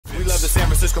We love the San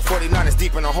Francisco 49ers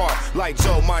deep in the heart. Like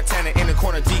Joe Montana in the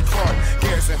corner, D. Clark.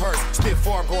 Garrison Hurst, stiff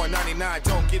farm going 99.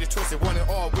 Don't get it twisted, one and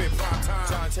all with prime time.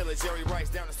 John Taylor, Jerry Rice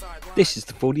down the sideline. This is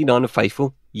the 49er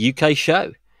Faithful UK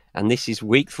show. And this is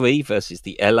week 3 versus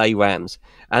the LA Rams.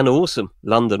 An awesome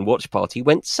London watch party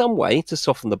went some way to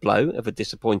soften the blow of a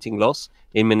disappointing loss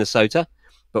in Minnesota.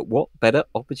 But what better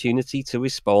opportunity to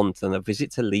respond than a visit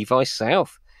to Levi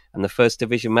South and the first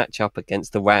division matchup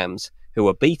against the Rams, who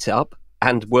were beat up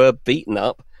and were beaten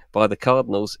up by the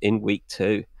Cardinals in week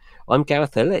 2. I'm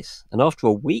Gareth Ellis, and after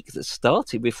a week that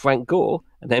started with Frank Gore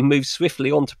and then moved swiftly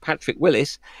on to Patrick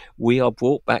Willis, we are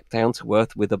brought back down to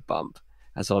earth with a bump,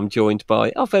 as I'm joined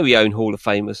by our very own Hall of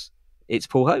Famers. It's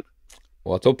Paul Hope.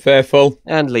 What's up, Faithful?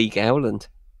 And Lee Gowland.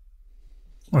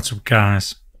 What's up,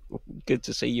 guys? Good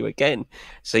to see you again.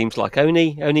 Seems like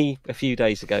only a few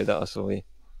days ago that I saw you.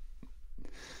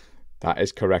 That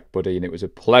is correct, buddy, and it was a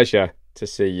pleasure to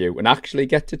see you and actually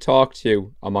get to talk to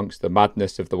you amongst the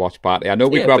madness of the watch party. I know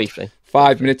we grabbed briefly.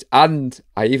 5 minutes, and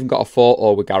I even got a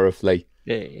photo with Gareth Lee.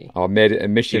 Yeah. I made it a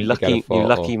mission to get a photo. You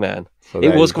lucky man. So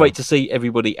it was great to see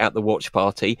everybody at the watch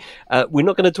party. We're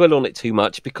not going to dwell on it too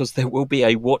much because there will be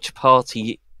a watch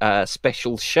party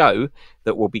special show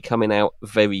that will be coming out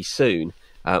very soon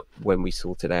when we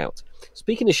sort it out.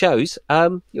 Speaking of shows,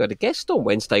 you had a guest on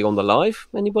Wednesday on the live.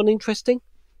 Anyone interesting?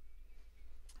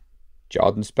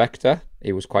 Jordan Spector.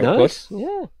 He was quite Nice. good.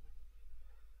 Yeah.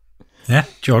 Yeah,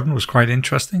 Jordan was quite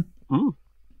interesting.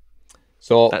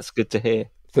 So That's good to hear.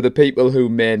 for the people who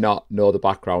may not know the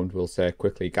background, we'll say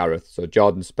quickly, Gareth. So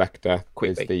Jordan Spector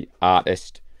is the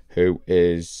artist who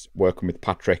is working with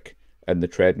Patrick and the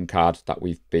trading card that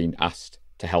we've been asked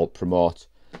to help promote.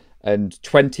 And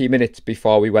 20 minutes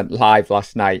before we went live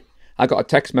last night, I got a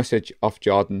text message off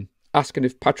Jordan asking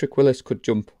if Patrick Willis could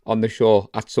jump on the show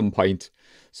at some point.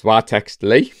 So I text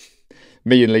Lee.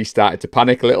 Me and Lee started to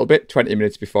panic a little bit 20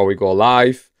 minutes before we go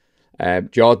live.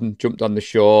 Jordan jumped on the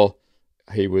show.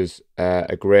 He was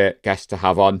a great guest to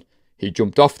have on. He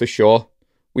jumped off the show.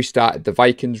 We started the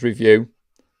Vikings review.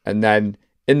 And then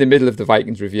in the middle of the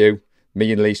Vikings review,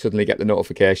 me and Lee suddenly get the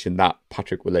notification that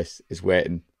Patrick Willis is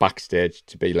waiting backstage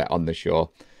to be let on the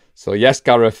show. So yes,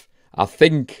 Gareth, I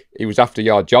think he was after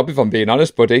your job, if I'm being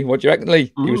honest, buddy. What do you reckon,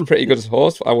 Lee? He was pretty good as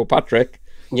host for our Patrick.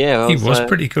 Yeah, He was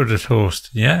pretty good at host.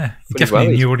 Yeah, he Pretty definitely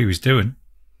well, knew what he was doing.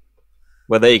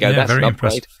 Well, there you go. Yeah, That's very an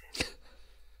upgrade.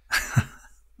 impressive.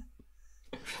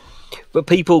 But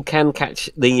people can catch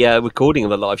the recording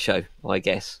of the live show, I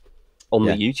guess, on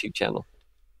the YouTube channel.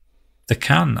 They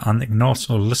can, and they can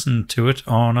also listen to it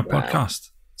on a podcast.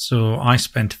 So I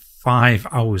spent 5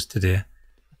 hours today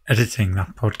editing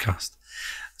that podcast.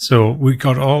 So we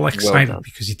got all excited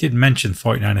because he did mention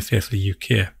 49er Faithful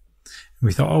UK.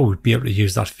 We thought, oh, we'd be able to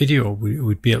use that video.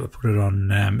 We'd be able to put it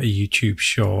on a YouTube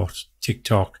short,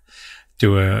 TikTok,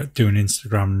 do an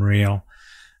Instagram reel.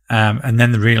 And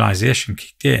then the realization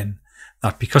kicked in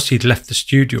that because he'd left the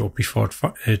studio before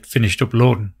it finished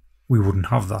uploading, we wouldn't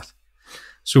have that.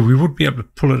 So we would be able to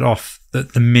pull it off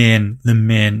the main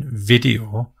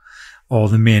video or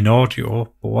the main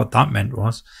audio. But what that meant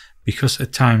was, because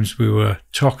at times we were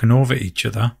talking over each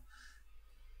other,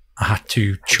 I had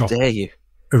to chop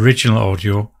original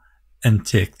audio and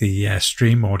take the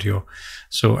stream audio.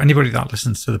 So anybody that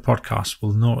listens to the podcast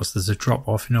will notice there's a drop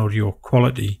off in audio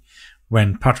quality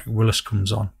when Patrick Willis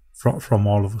comes on from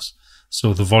all of us.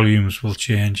 So the volumes will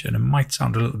change and it might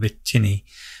sound a little bit tinny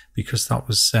because that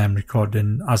was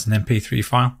recorded as an MP3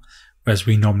 file, whereas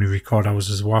we normally record ours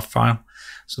as a WAV file.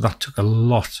 So that took a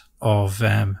lot of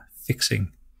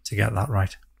fixing to get that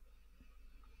right.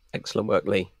 Excellent work,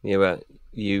 Lee.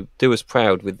 You do us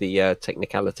proud with the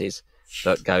technicalities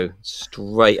that go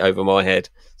straight over my head.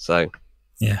 So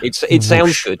yeah, it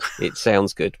sounds good. It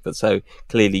sounds good. But so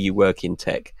clearly you work in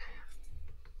tech.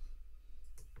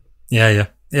 Yeah.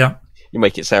 You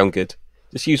make it sound good.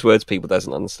 Just use words people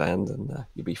doesn't understand and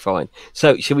you'll be fine.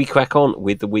 So shall we crack on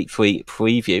with the week 3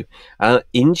 preview?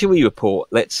 Injury report.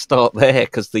 Let's start there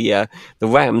because the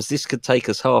Rams, this could take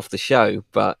us half the show,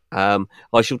 but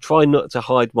I shall try not to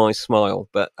hide my smile.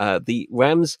 But the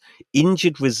Rams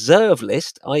injured reserve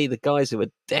list, i.e. the guys who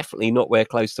are definitely not where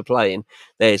close to playing,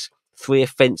 there's 4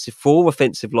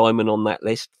 offensive linemen on that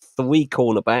list, 3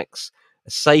 cornerbacks, a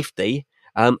safety,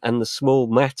 and the small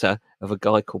matter of a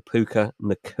guy called Puka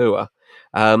Nakua.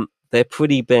 They're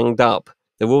pretty banged up.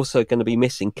 They're also going to be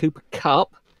missing Cooper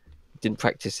Kupp, didn't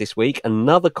practice this week,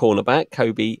 another cornerback,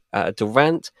 Kobe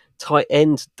Durant, tight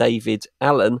end David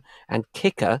Allen, and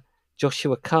kicker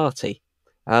Joshua Carty.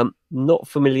 Not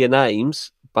familiar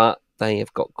names, but they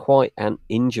have got quite an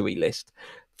injury list.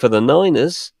 For the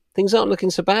Niners, things aren't looking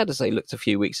so bad as they looked a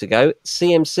few weeks ago.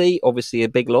 CMC, obviously a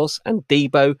big loss, and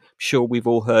Debo, sure we've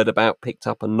all heard about, picked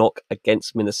up a knock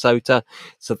against Minnesota,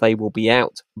 so they will be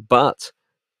out. But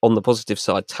on the positive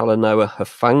side, Talanoa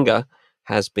Hufanga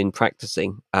has been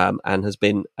practicing and has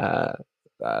been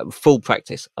full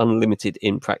practice, unlimited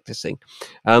in practicing.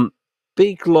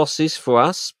 Big losses for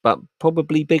us, but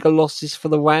probably bigger losses for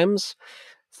the Rams.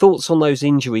 Thoughts on those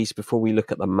injuries before we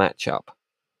look at the matchup?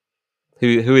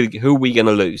 Who are we going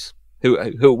to lose? Who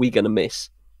are we going to miss?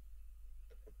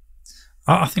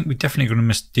 I think we're definitely going to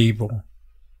miss Debo,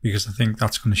 because I think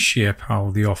that's going to shape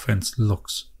how the offense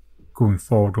looks going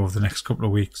forward over the next couple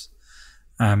of weeks.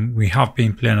 We have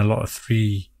been playing a lot of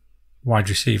 3 wide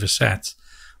receiver sets.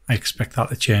 I expect that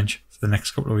to change for the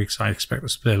next couple of weeks. I expect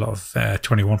us to play a lot of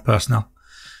 21 personnel.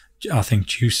 I think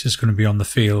Juice is going to be on the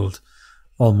field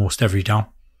almost every down,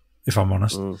 if I'm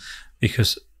honest.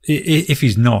 Because if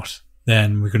he's not,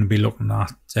 then we're going to be looking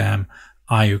at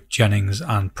Ayuk, Jennings,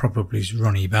 and probably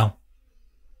Ronnie Bell.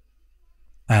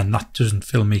 And that doesn't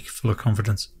fill me full of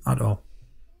confidence at all.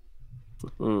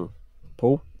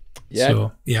 Paul? Yeah.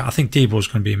 So, yeah, I think Debo's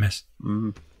going to be a miss.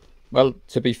 Well,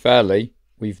 to be fairly,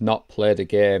 we've not played a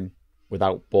game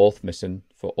without both missing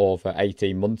for over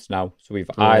 18 months now. So we've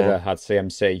either had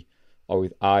CMC or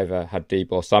we've either had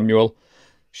Debo Samuel.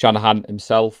 Shanahan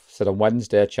himself said on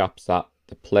Wednesday, chaps, that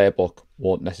the playbook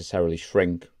won't necessarily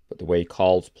shrink, but the way he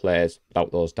calls plays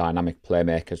without those dynamic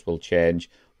playmakers will change.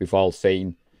 We've all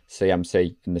seen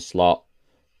CMC in the slot,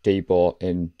 Debo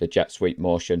in the jet sweep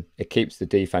motion. It keeps the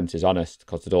defenses honest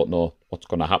because they don't know what's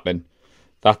going to happen.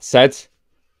 That said,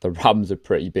 the Rams are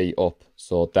pretty beat up,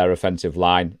 so their offensive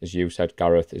line, as you said,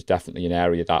 Gareth, is definitely an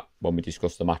area that when we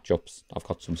discuss the matchups, I've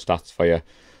got some stats for you.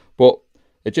 But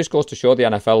it just goes to show the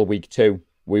NFL week 2,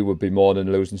 we would be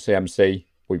mourning losing CMC,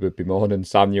 we would be mourning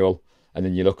Samuel, and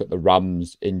then you look at the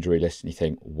Rams injury list and you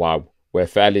think, wow, we're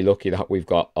fairly lucky that we've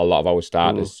got a lot of our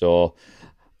starters. So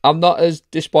I'm not as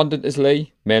despondent as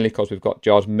Lee, mainly because we've got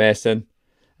Jordan Mason.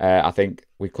 I think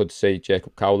we could see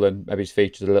Jacob Cowling, maybe he's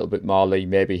featured a little bit more, Lee.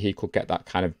 Maybe he could get that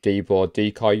kind of Debo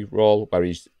decoy role where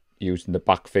he's using the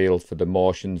backfield for the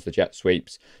motions, the jet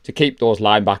sweeps, to keep those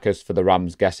linebackers for the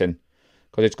Rams guessing.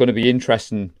 Because it's going to be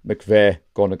interesting, McVay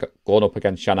going up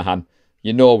against Shanahan.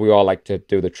 You know we all like to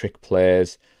do the trick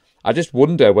plays. I just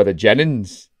wonder whether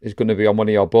Jennings is going to be on one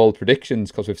of your bold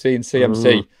predictions, because we've seen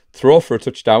CMC throw for a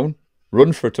touchdown,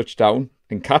 run for a touchdown,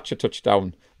 and catch a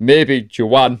touchdown. Maybe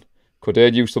Juwan could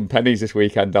earn you some pennies this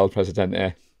weekend, El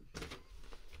Presidente.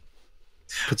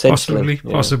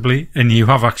 Possibly. And you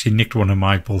have actually nicked one of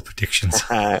my bold predictions.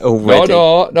 Already.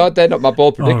 No, they're not my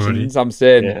bold predictions. Already. I'm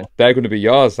saying they're going to be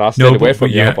yours. I stayed away from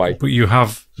you, boy. But you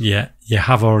have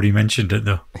already mentioned it,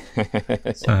 though.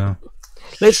 So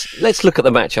let's look at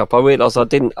the matchup. I realised I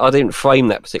didn't frame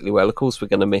that particularly well. Of course, we're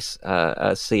going to miss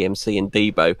CMC and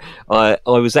Debo.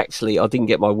 I didn't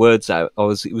get my words out.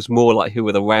 It was more like, who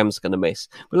are the Rams going to miss?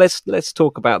 But let's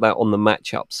talk about that on the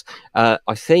matchups.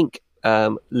 I think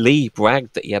Lee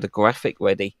bragged that he had a graphic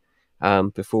ready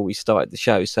before we started the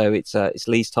show, so it's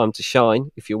Lee's time to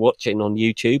shine. If you're watching on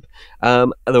YouTube,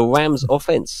 the Rams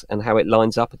offense and how it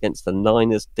lines up against the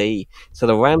Niners D. So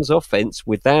the Rams offense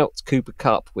without Cooper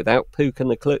Kupp, without Puka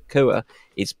Nacua,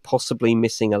 is possibly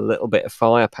missing a little bit of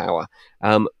firepower.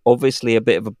 Obviously a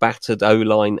bit of a battered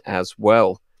O-line as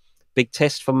well. Big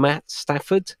test for Matt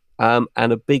Stafford, and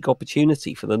a big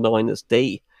opportunity for the Niners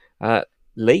D.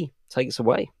 Lee, take us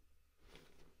away.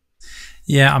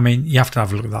 Yeah, I mean, you have to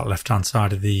have a look at that left-hand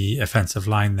side of the offensive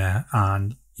line there,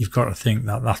 and you've got to think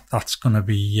that's going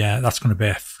to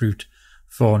bear fruit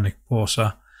for Nick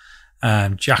Bosa.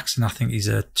 Jackson, I think he's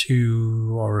a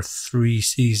 2 or a 3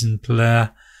 season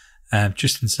player.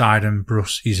 Just inside him,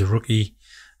 Bruce, he's a rookie.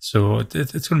 So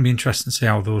it's going to be interesting to see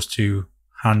how those two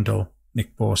handle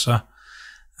Nick Bosa.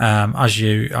 As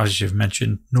you've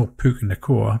mentioned, no Puka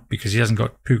Nacua, because he hasn't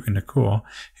got Puka Nacua,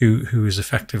 who is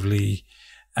effectively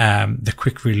the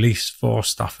quick release for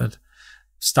Stafford.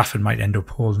 Stafford might end up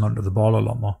holding onto the ball a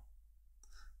lot more.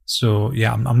 So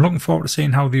yeah, I'm looking forward to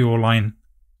seeing how the O-line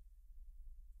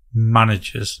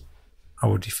manages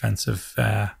our defensive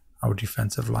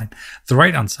line. The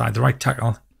right hand side, the right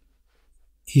tackle,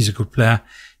 he's a good player.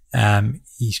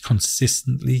 He's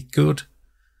consistently good.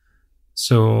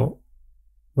 So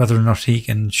whether or not he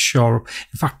can shore up,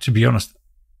 in fact, to be honest,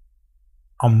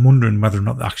 I'm wondering whether or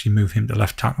not they actually move him to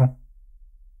left tackle.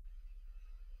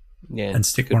 Yeah, and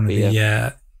stick one of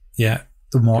the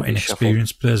more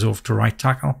inexperienced players over to right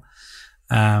tackle,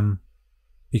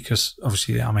 because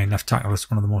obviously, I mean, left tackle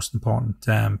is one of the most important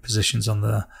positions on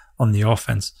the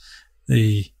offense.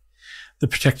 The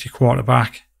protect your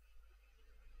quarterback,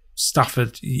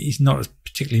 Stafford, he's not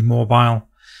particularly mobile.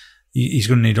 He's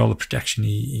going to need all the protection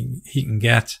he can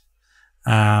get.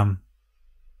 And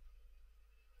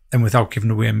without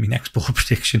giving away my next ball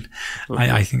prediction,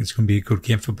 I think it's going to be a good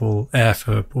game for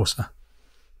Bosa.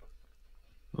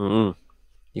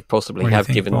 You possibly have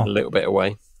given a little bit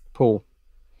away. Paul?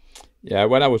 Yeah,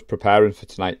 when I was preparing for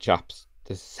tonight, chaps,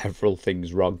 there's several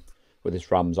things wrong with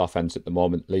this Rams offense at the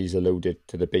moment. Lee's alluded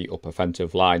to the beat-up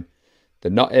offensive line.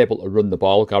 They're not able to run the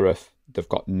ball, Gareth. They've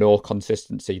got no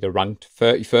consistency. They're ranked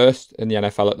 31st in the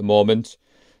NFL at the moment.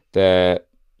 They're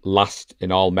last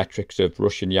in all metrics of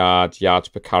rushing yards, yards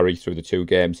per carry through the 2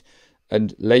 games.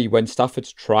 And Lee, when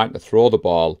Stafford's trying to throw the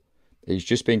ball, he's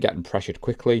just been getting pressured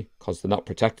quickly because they're not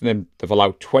protecting him. They've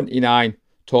allowed 29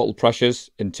 total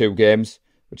pressures in 2 games,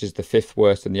 which is the 5th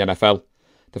worst in the NFL.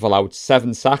 They've allowed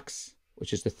 7 sacks,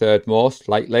 which is the 3rd most,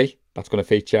 likely. That's going to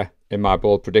feature in my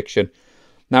bold prediction.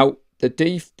 Now,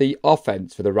 the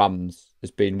offense for the Rams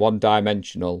has been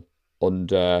one-dimensional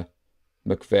under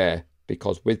McVay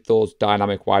because with those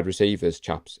dynamic wide receivers,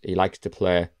 chaps, he likes to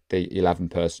play the 11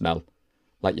 personnel.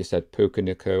 Like you said, Puka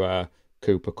Nacua,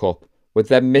 Cooper Kupp. With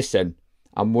them missing,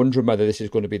 I'm wondering whether this is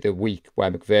going to be the week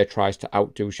where McVay tries to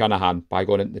outdo Shanahan by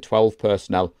going into the 12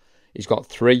 personnel. He's got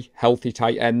 3 healthy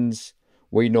tight ends.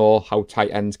 We know how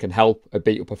tight ends can help a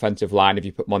beat-up offensive line if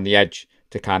you put them on the edge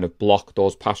to kind of block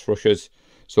those pass rushers.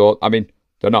 So, I mean,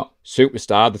 they're not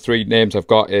superstar. The 3 names I've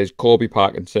got is Kobe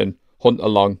Parkinson, Hunter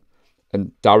Long,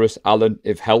 and Darius Allen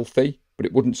if healthy. But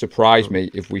it wouldn't surprise me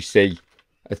if we see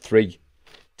a 3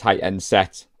 tight end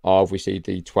set or if we see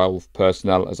the 12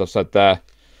 personnel, as I've said there.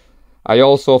 I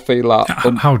also feel that...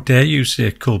 How dare you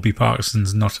say Colby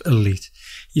Parkinson's not elite?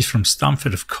 He's from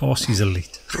Stanford, of course he's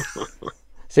elite.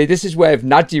 See, this is where if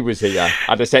Nadji was here,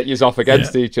 I'd have set you off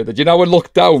against each other. Do you know I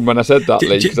looked down when I said that,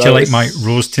 Lee? Do you like my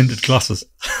rose-tinted glasses?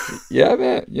 Yeah,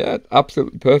 mate. Yeah,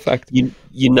 absolutely perfect. You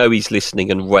know he's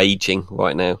listening and raging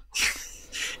right now.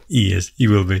 He is. He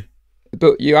will be.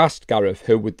 But you asked, Gareth,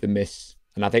 who would they miss?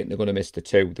 And I think they're going to miss the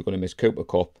 2. They're going to miss Cooper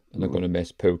Kupp and they're going to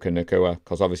miss Puka Nacua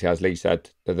because obviously, as Lee said,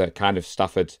 they're the kind of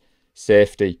Stafford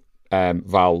safety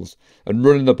valves. And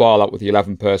running the ball out with the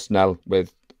 11 personnel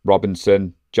with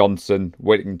Robinson, Johnson,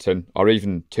 Whittington, or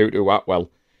even Tutu Atwell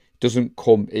doesn't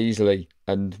come easily.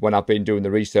 And when I've been doing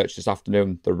the research this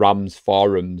afternoon, the Rams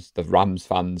forums, the Rams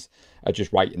fans are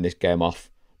just writing this game off.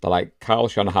 They're like, Kyle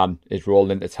Shanahan is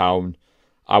rolling into town.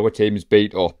 Our team's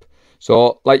beat up.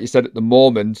 So, like you said, at the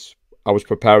moment, I was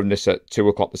preparing this at 2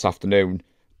 o'clock this afternoon.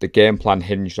 The game plan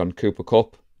hinged on Cooper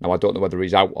Kupp. Now, I don't know whether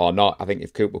he's out or not. I think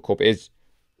if Cooper Kupp is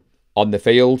on the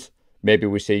field, maybe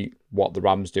we see what the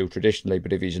Rams do traditionally.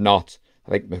 But if he's not,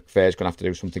 I think McVay's going to have to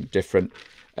do something different.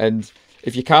 And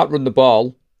if you can't run the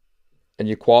ball and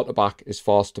your quarterback is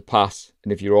forced to pass,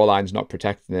 and if your O-line's not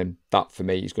protecting him, that for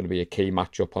me is going to be a key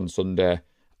matchup on Sunday.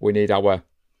 We need our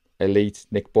elite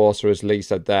Nick Bosa, as Lee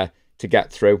said there, to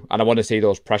get through. And I want to see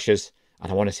those pressures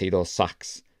and I want to see those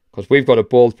sacks because we've got a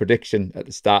bold prediction at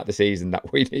the start of the season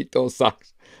that we need those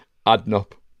sacks adding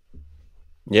up.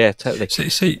 Yeah, totally.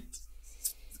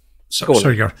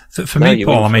 Sorry, Gareth. For me,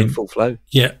 Paul, I mean, full flow.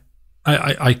 Yeah,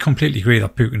 I completely agree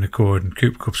that Puka Nacua and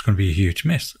Cooper Kupp's going to be a huge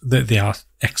miss. They are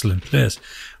excellent players.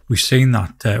 We've seen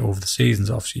that over the seasons.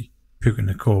 Obviously, Puka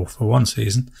Nacua for one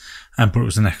season, but it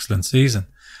was an excellent season.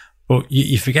 But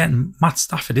you're forgetting Matt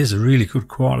Stafford is a really good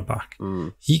quarterback.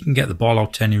 He can get the ball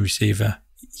out to any receiver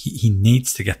he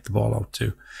needs to get the ball out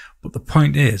to. But the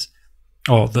point is,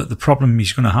 or the problem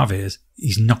he's going to have is,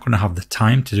 he's not going to have the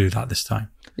time to do that this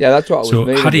time. Yeah, that's what I was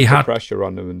meaning. Had he had pressure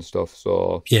on him and stuff,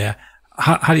 so yeah,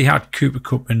 had he had Cooper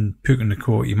Kupp and Puka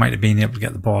Nacua, he might have been able to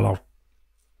get the ball out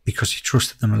because he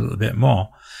trusted them a little bit more.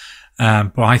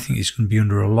 But I think he's going to be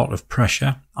under a lot of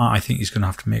pressure. I think he's going to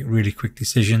have to make really quick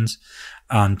decisions.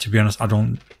 And to be honest, I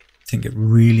don't think it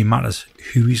really matters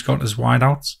who he's got as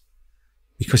wideouts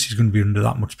because he's going to be under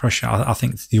that much pressure. I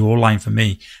think the O-line for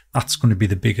me, that's going to be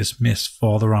the biggest miss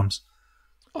for the Rams.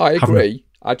 I agree.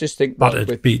 I just think that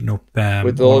with, beaten up,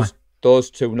 with those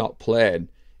 2 not playing,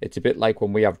 it's a bit like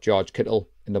when we have George Kittle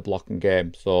in the blocking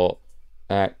game. So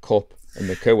Kupp and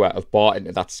Nacua have bought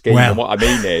into that scheme. And what I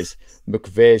mean is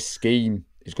McVay's scheme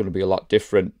is going to be a lot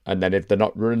different. And then if they're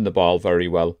not running the ball very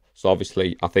well, so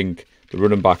obviously I think the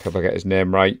running back, if I get his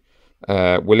name right,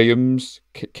 Williams,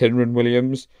 Kinran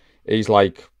Williams, he's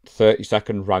like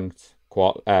 32nd ranked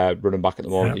running back at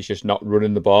the moment. Yeah. He's just not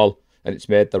running the ball. And it's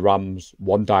made the Rams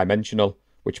one-dimensional,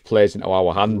 which plays into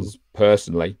our hands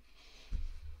personally.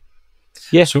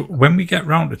 Yeah. So when we get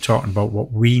round to talking about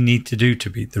what we need to do to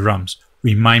beat the Rams,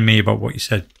 remind me about what you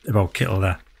said about Kittle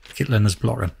there. Kittle and his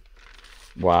blocking.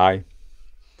 Why?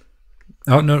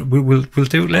 Oh no, we'll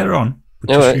do it later on. But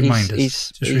just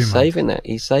reminders. He's saving that.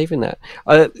 He's saving that.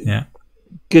 Yeah.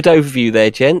 Good overview there,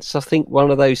 gents. I think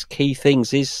one of those key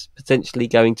things is potentially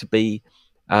going to be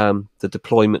the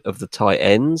deployment of the tight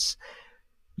ends.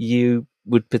 You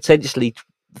would potentially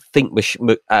think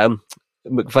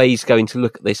McVay's going to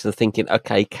look at this and thinking,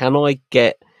 okay, can I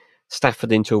get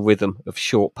Stafford into a rhythm of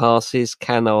short passes?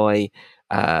 Can I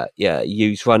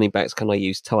use running backs? Can I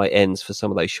use tight ends for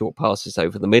some of those short passes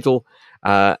over the middle?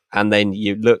 And then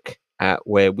you look at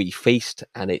where we feast,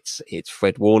 and it's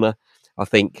Fred Warner. I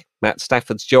think Matt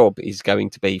Stafford's job is going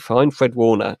to be find Fred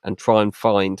Warner and try and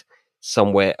find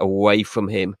somewhere away from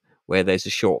him where there's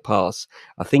a short pass.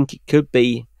 I think it could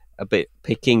be a bit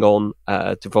picking on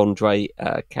Devondre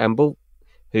Campbell,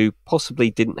 who possibly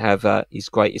didn't have his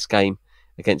greatest game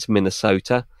against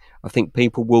Minnesota. I think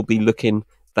people will be looking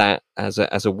that as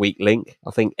a weak link.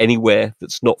 I think anywhere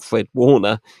that's not Fred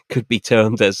Warner could be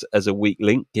termed as a weak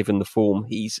link, given the form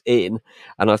he's in.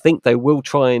 And I think they will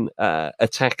try and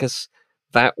attack us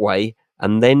that way,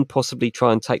 and then possibly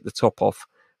try and take the top off.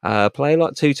 Player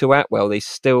like Tutu Atwell, he's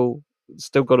still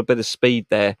got a bit of speed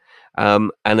there.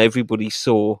 And everybody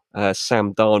saw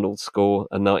Sam Darnold score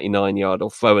a 99-yard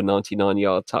or throw a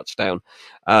 99-yard touchdown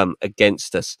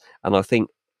against us. And I think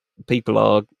people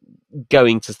are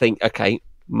going to think, okay,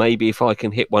 maybe if I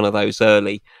can hit one of those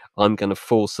early, I'm going to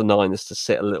force the Niners to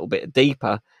sit a little bit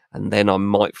deeper, and then I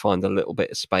might find a little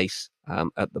bit of space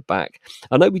at the back.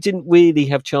 I know we didn't really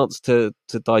have a chance to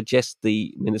digest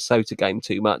the Minnesota game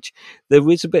too much. There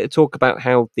is a bit of talk about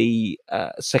how the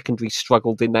secondary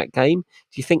struggled in that game.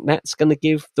 Do you think that's going to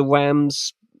give the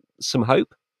Rams some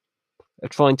hope of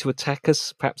trying to attack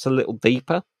us perhaps a little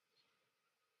deeper?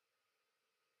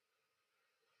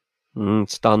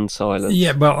 Stunned silence.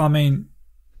 Yeah, well, I mean,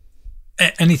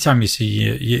 anytime you see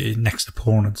your next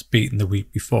opponents beaten the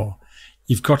week before,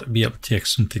 you've got to be able to take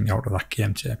something out of that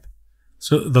game tape.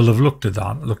 So they'll have looked at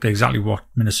that, looked at exactly what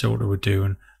Minnesota were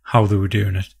doing, how they were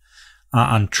doing it,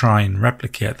 and try and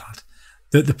replicate that.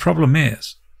 The problem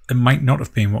is, it might not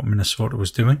have been what Minnesota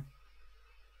was doing.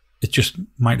 It just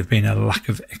might have been a lack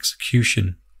of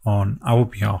execution on our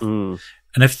behalf. And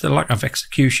if the lack of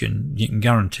execution, you can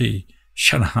guarantee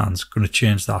Shanahan's going to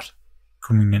change that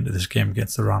coming into this game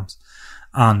against the Rams.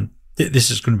 And this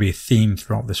is going to be a theme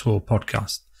throughout this whole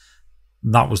podcast.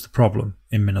 That was the problem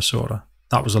in Minnesota.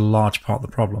 That was a large part of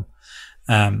the problem.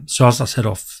 So as I said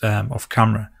off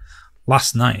camera,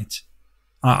 last night,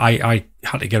 I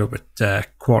had to get up at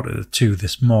 1:45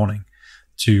 this morning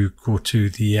to go to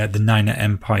the Niner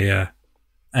Empire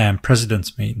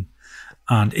President's meeting.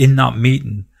 And in that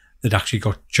meeting, they'd actually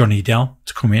got Johnny Dell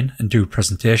to come in and do a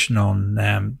presentation on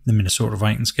the Minnesota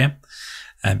Vikings game,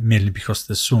 mainly because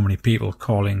there's so many people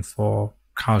calling for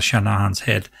Kyle Shanahan's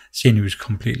head, saying he was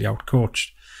completely outcoached.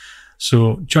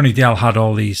 So Johnny Dell had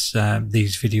all these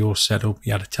videos set up. He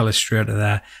had a telestrator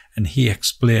there, and he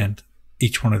explained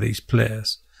each one of these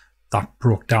players that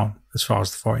broke down as far as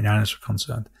the 49ers were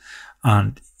concerned.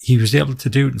 And he was able to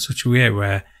do it in such a way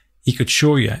where he could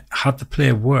show you, had the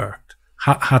play worked,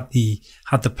 had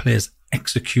the players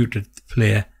executed the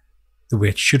play the way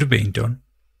it should have been done,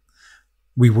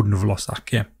 we wouldn't have lost that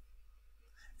game.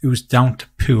 It was down to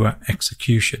pure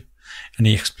execution. And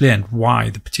he explained why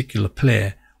the particular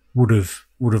play would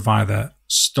have either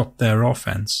stopped their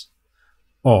offense,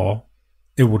 or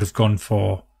it would have gone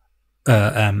for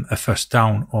a first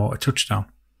down or a touchdown.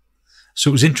 So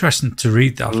it was interesting to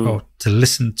read that or to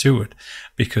listen to it,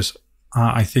 because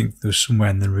I think there was somewhere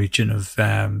in the region of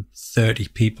 30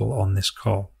 people on this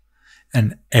call,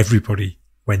 and everybody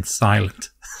went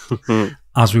silent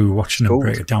as we were watching him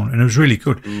break it down. And it was really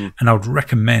good. And I would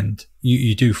recommend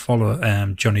you do follow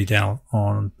Johnny Dell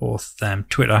on both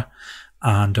Twitter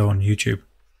and on YouTube,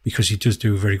 because he does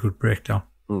do a very good breakdown.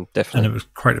 Definitely. And it was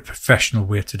quite a professional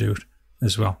way to do it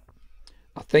as well.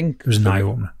 I think it was an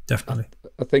eye-opener, definitely.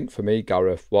 I think for me,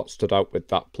 Gareth, what stood out with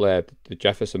that play, the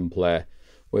Jefferson play,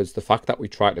 was the fact that we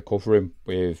tried to cover him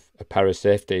with a pair of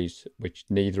safeties, which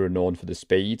neither are known for the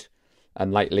speed.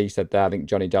 And like Lee said there, I think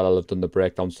Johnny Dell have done the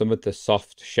breakdown. Some of the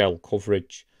soft shell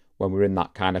coverage when we're in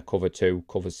that kind of cover 2,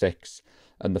 cover 6,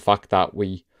 and the fact that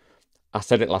I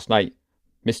said it last night,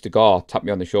 Mr. Gore tapped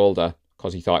me on the shoulder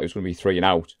because he thought it was going to be 3 and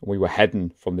out. And we were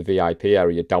heading from the VIP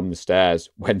area down the stairs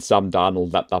when Sam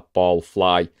Darnold let that ball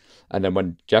fly. And then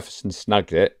when Jefferson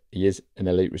snagged it, he is an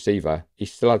elite receiver. He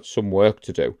still had some work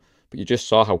to do. But you just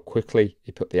saw how quickly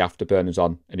he put the afterburners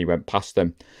on and he went past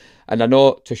them. And I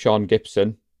know Tashawn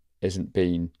Gibson isn't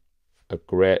been a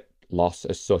great loss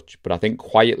as such, but I think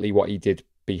quietly what he did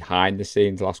behind the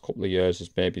scenes the last couple of years has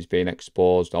maybe been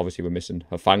exposed. Obviously, we're missing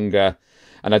Hufanga.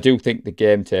 And I do think the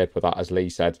game tape of that, as Lee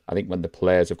said, I think when the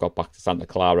players have got back to Santa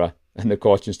Clara, and the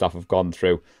coaching staff have gone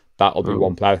through, that'll be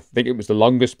one player. I think it was the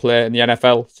longest play in the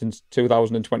NFL since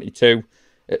 2022.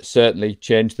 It certainly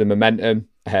changed the momentum.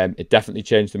 It definitely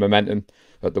changed the momentum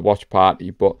at the watch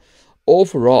party. But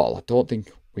overall, I don't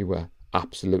think we were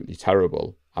absolutely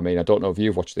terrible. I mean, I don't know if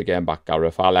you've watched the game back,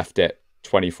 Gareth. I left it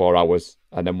 24 hours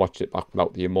and then watched it back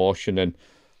without the emotion. And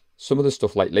some of the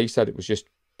stuff, like Lee said, it was just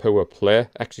poor play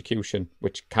execution,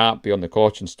 which can't be on the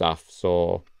coaching staff.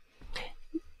 So,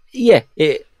 yeah,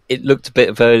 it looked a bit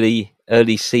of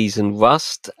early season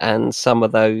rust, and some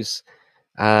of those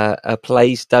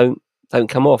plays don't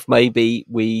come off. Maybe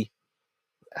we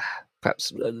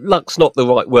perhaps luck's not the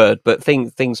right word, but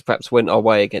things perhaps went our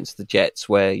way against the Jets,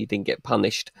 where you didn't get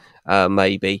punished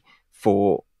maybe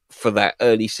for that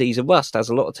early season rust, as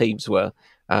a lot of teams were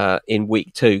in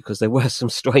week 2, because there were some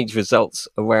strange results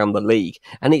around the league,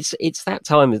 and it's that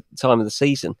time of the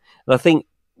season. And I think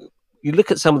you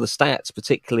look at some of the stats,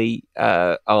 particularly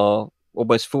our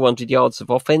almost 400 yards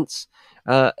of offense.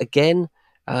 Again,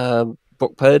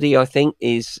 Brock Purdy, I think,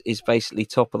 is basically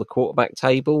top of the quarterback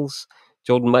tables.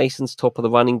 Jordan Mason's top of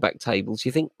the running back tables.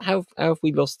 You think, how have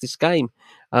we lost this game?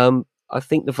 I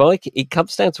think the Vikings, it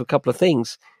comes down to a couple of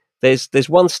things. There's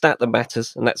one stat that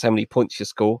matters, and that's how many points you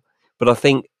score. But I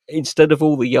think instead of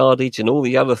all the yardage and all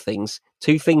the other things,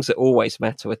 2 things that always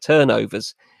matter are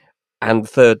turnovers and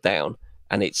third down.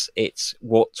 And it's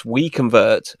what we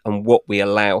convert and what we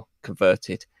allow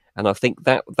converted. And I think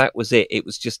that was it.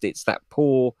 It's that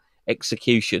poor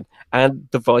execution. And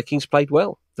the Vikings played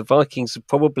well. The Vikings are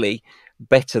probably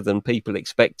better than people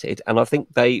expected. And I think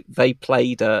they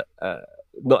played not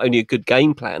only a good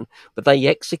game plan, but they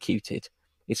executed.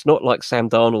 It's not like Sam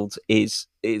Darnold is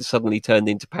suddenly turned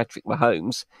into Patrick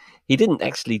Mahomes. He didn't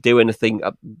actually do anything,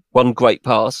 one great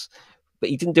pass, but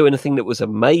he didn't do anything that was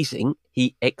amazing.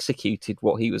 He executed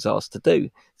what he was asked to do.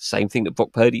 Same thing that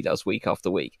Brock Purdy does week after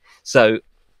week. So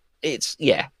I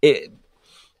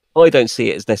don't see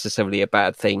it as necessarily a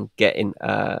bad thing getting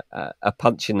a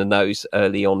punch in the nose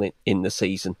early on in the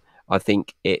season. I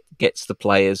think it gets the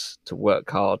players to work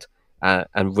hard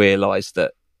and realise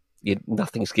that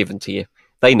nothing's given to you.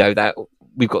 They know that.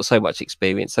 We've got so much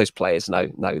experience. Those players know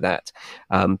that.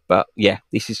 But yeah,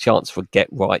 this is chance for a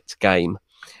get-right game.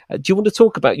 Do you want to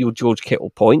talk about your George Kittle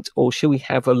point, or shall we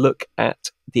have a look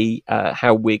at the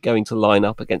how we're going to line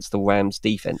up against the Rams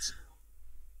defense?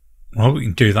 Well, we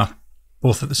can do that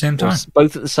both at the same time.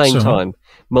 Both at the same time.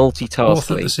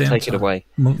 Multitasking. Take it away.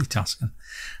 Multitasking.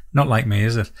 Not like me,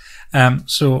 is it?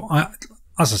 So,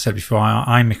 as I said before,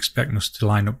 I'm expecting us to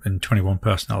line up in 21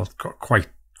 personnel. I've got quite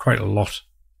a lot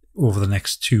over the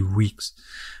next 2 weeks.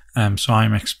 So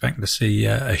I'm expecting to see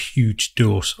a huge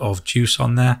dose of juice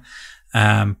on there.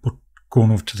 But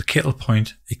going over to the Kittle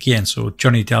point again, so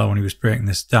Johnny Dell, when he was breaking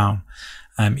this down,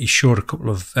 he showed a couple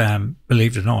of,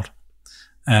 believe it or not,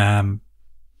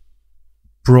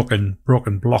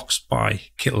 broken blocks by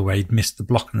Kittle, where he'd missed the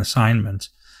blocking assignment,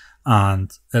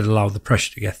 and it allowed the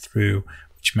pressure to get through,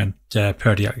 which meant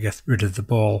Purdy had to get rid of the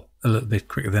ball a little bit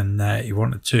quicker than he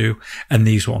wanted to. And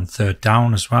these were on third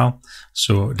down as well,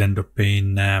 so it ended up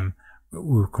being we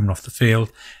were coming off the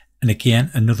field. And again,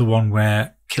 another one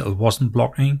where Kittle wasn't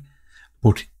blocking,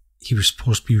 but he was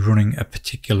supposed to be running a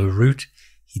particular route.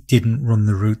 He didn't run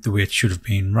the route the way it should have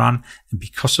been run, and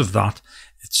because of that,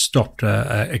 it stopped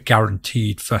a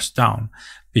guaranteed first down,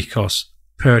 because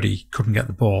Purdy couldn't get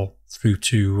the ball through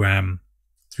to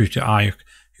Ayuk,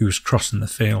 who was crossing the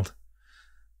field.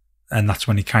 And that's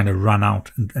when he kind of ran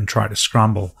out and tried to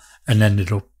scramble and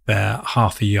ended up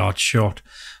half a yard short.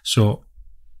 So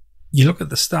you look at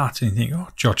the stats and you think, oh,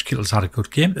 George Kittle's had a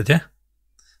good game today.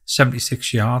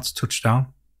 76 yards, touchdown.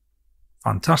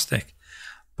 Fantastic.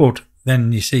 But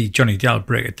then you see Johnny Dell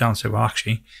break it down and say, well,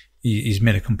 actually, he's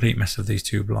made a complete mess of these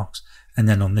 2 blocks. And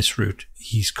then on this route,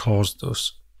 he's caused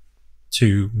us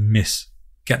to miss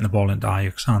getting the ball into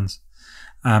Ayuk's hands.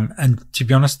 And to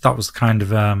be honest, that was kind of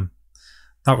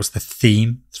that was the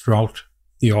theme throughout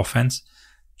the offense.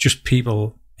 Just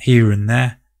people here and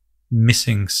there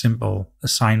missing simple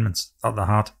assignments that they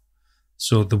had,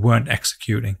 so they weren't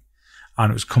executing. And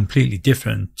it was completely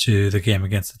different to the game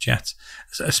against the Jets,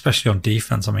 especially on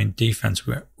defense. I mean, defense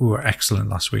we were excellent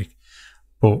last week,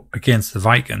 but against the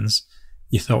Vikings,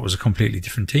 you thought it was a completely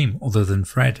different team, other than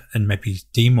Fred and maybe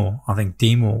Demo. I think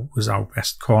Demo was our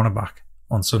best cornerback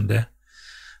on Sunday.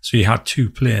 So you had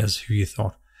 2 players who you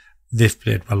thought they've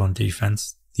played well on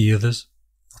defense, the others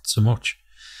not so much.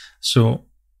 So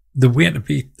the way to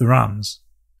beat the Rams,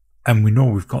 and we know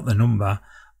we've got the number,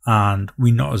 and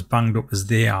we're not as banged up as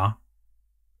they are,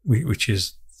 which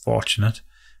is fortunate.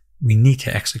 We need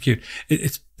to execute.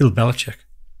 It's Bill Belichick.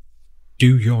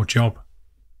 Do your job.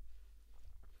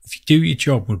 if you do your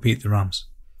job, we'll beat the Rams.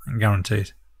 I can guarantee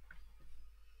it.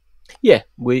 Yeah,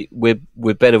 we're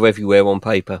better everywhere on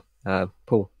paper.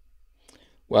 Paul?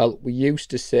 Well, we used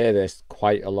to say this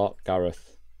quite a lot,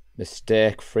 Gareth.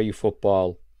 Mistake-free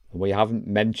football. And we haven't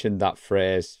mentioned that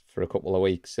phrase for a couple of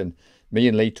weeks. And me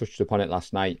and Lee touched upon it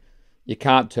last night. You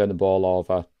can't turn the ball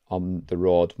over on the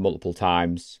road multiple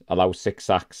times, allow 6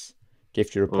 sacks,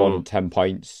 give your opponent 10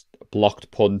 points,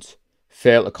 blocked punt,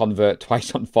 fail to convert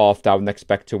twice on 4th down and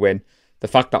expect to win. The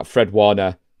fact that Fred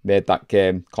Warner made that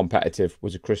game competitive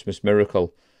was a Christmas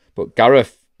miracle. But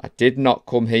Gareth, I did not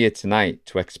come here tonight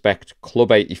to expect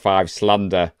Club 85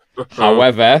 slander.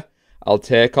 However, I'll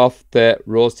take off the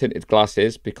rose-tinted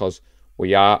glasses because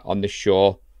we are on the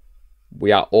show.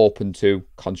 We are open to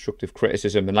constructive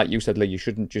criticism. And like you said, Lee, you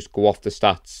shouldn't just go off the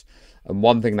stats. And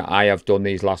one thing that I have done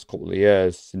these last couple of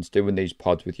years since doing these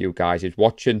pods with you guys is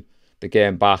watching the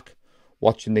game back,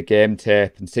 watching the game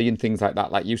tape and seeing things like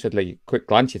that. Like you said, Lee, quick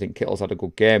glance, you think Kittle's had a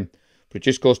good game. But it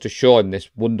just goes to show in this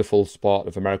wonderful sport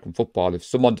of American football, if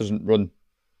someone doesn't run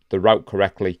the route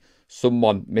correctly,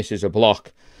 someone misses a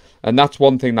block. And that's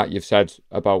one thing that you've said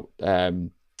about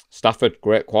Stafford,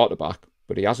 great quarterback,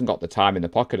 but he hasn't got the time in the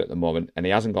pocket at the moment and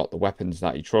he hasn't got the weapons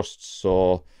that he trusts.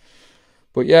 So,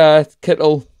 but yeah,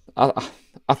 Kittle,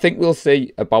 I think we'll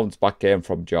see a bounce back game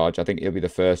from George. I think he'll be the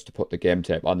first to put the game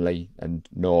tape on Lee and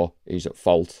know he's at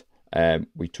fault.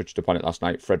 We touched upon it last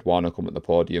night. Fred Warner come at the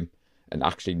podium and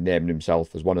actually named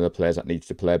himself as one of the players that needs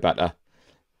to play better.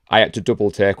 I had to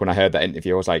double take when I heard that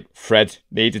interview. I was like, Fred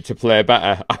needed to play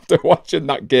better after watching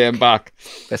that game back.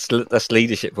 That's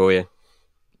leadership for you.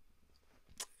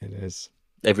 It is.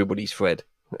 Everybody's Fred.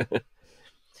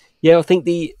 Yeah, I think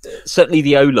certainly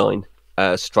the O-line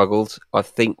struggled. I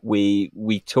think we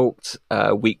talked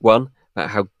week 1 about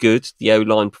how good the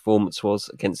O-line performance was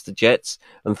against the Jets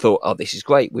and thought, oh, this is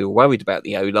great. We were worried about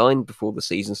the O-line before the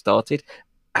season started,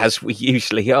 as we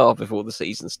usually are before the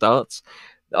season starts.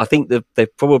 I think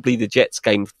that probably the Jets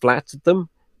game flattered them,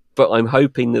 but I'm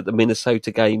hoping that the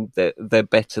Minnesota game, they're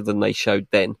better than they showed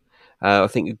then. I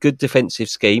think a good defensive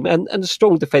scheme and a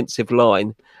strong defensive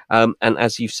line. And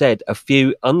as you said, a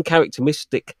few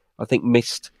uncharacteristic, I think,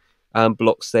 missed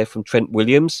blocks there from Trent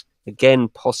Williams. Again,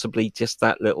 possibly just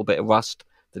that little bit of rust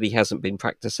that he hasn't been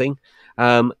practicing.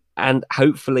 And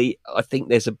hopefully, I think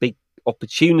there's a big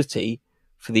opportunity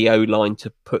for the O-line to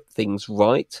put things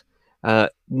right.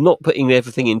 Not putting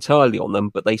everything entirely on them,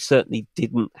 but they certainly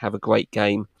didn't have a great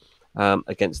game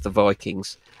against the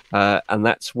Vikings. And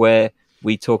that's where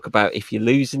we talk about if you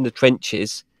lose in the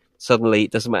trenches, suddenly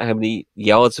it doesn't matter how many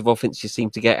yards of offense you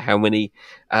seem to get, how many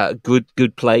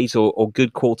good plays or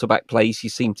good quarterback plays you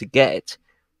seem to get.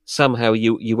 Somehow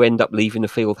you end up leaving the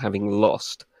field having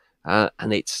lost.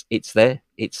 And it's there.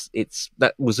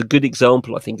 That was a good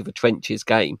example, I think, of a trenches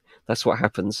game. That's what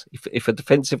happens. If a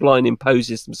defensive line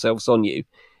imposes themselves on you,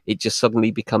 it just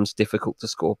suddenly becomes difficult to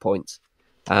score points.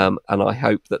 And I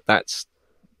hope that that's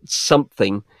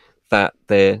something that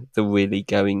they're really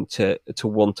going to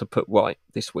want to put right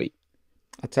this week.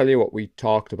 I tell you what we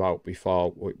talked about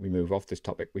before we move off this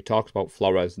topic. We talked about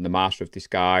Flores and the master of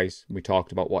disguise. We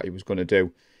talked about what he was going to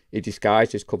do. He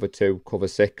disguised his cover 2, cover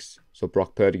 6. So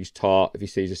Brock Purdy's taught if he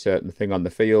sees a certain thing on the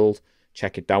field,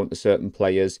 check it down to certain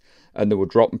players. And they were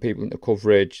dropping people into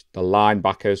coverage. The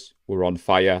linebackers were on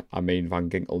fire. I mean, Van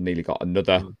Ginkel nearly got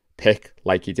another pick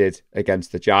like he did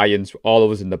against the Giants. All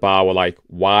of us in the bar were like,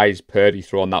 why is Purdy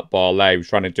throwing that ball there? He was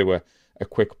trying to do a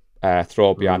quick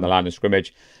throw behind the line of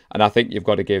scrimmage. And I think you've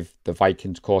got to give the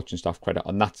Vikings coaching staff credit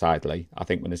on that side, Lee. I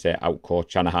think when they say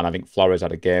out-coach Shanahan, I think Flores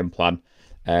had a game plan.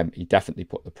 He definitely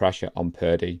put the pressure on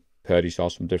Purdy. Purdy saw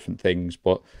some different things.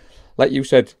 But like you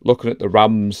said, looking at the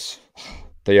Rams,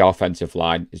 the offensive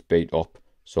line is beat up.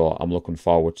 So I'm looking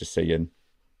forward to seeing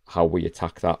how we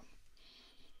attack that.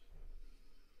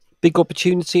 Big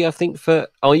opportunity, I think, for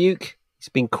Ayuk. He's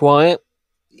been quiet.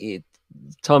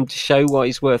 Time to show why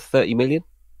he's worth 30 million.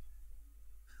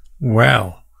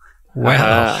 Well.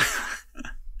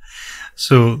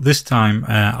 So this time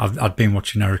I'd been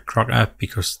watching Eric Crocker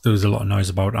because there was a lot of noise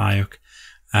about Ayuk,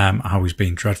 how he's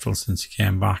been dreadful since he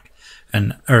came back.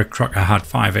 And Eric Crocker had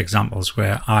 5 examples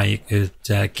where Ayuk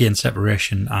had gained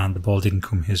separation and the ball didn't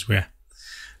come his way.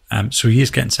 So he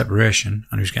is getting separation,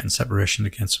 and he was getting separation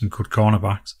against some good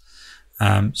cornerbacks.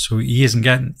 So he is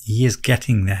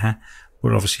getting there,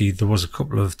 but obviously there was a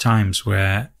couple of times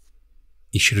where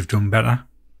he should have done better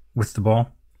with the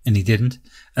ball, and he didn't,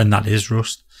 and that is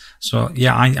rust. So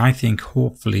yeah, I think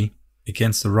hopefully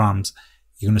against the Rams,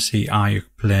 you're going to see Ayuk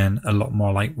playing a lot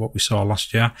more like what we saw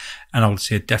last year, and I would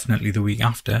say definitely the week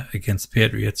after against the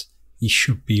Patriots, he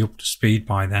should be up to speed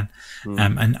by then,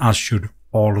 and as should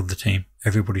all of the team.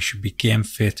 everybody should be game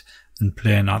fit and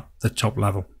playing at the top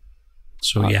level.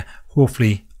 So yeah,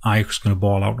 hopefully Ajax going to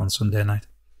ball out on Sunday night.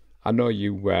 I know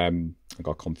you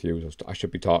got confused. I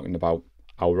should be talking about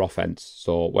our offense.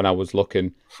 So when I was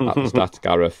looking at the stats,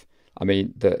 Gareth, I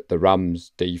mean the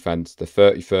Rams defense, the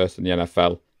 31st in the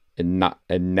NFL in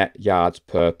net yards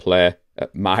per play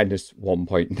at minus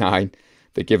 1.9.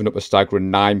 They're giving up a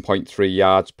staggering 9.3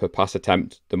 yards per pass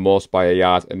attempt, the most by a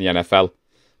yard in the NFL.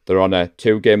 They're on a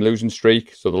 2-game losing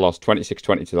streak, so they lost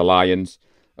 26-20 to the Lions.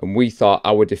 And we thought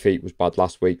our defeat was bad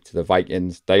last week to the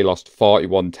Vikings. They lost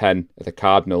 41-10 at the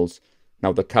Cardinals.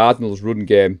 Now, the Cardinals' run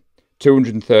game,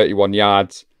 231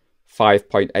 yards,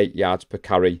 5.8 yards per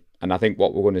carry. And I think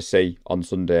what we're going to see on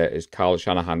Sunday is Kyle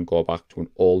Shanahan go back to an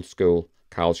old-school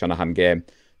Kyle Shanahan game.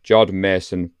 Jordan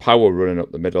Mason, power running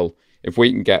up the middle. If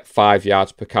we can get 5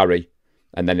 yards per carry,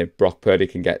 and then if Brock Purdy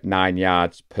can get 9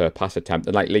 yards per pass attempt,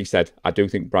 and like Lee said, I do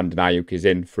think Brandon Ayuk is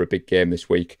in for a big game this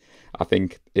week. I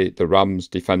think the Rams'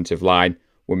 defensive line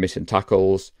were missing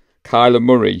tackles. Kyler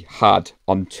Murray had,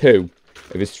 on 2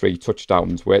 of his 3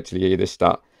 touchdowns, wait till you hear this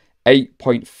stat,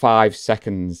 8.5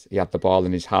 seconds he had the ball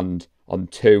in his hand on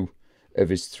 2 of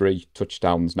his 3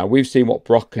 touchdowns. Now, we've seen what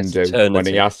Brock can do when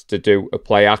he has to do a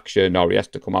play action or he has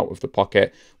to come out of the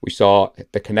pocket. We saw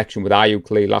the connection with Ayuk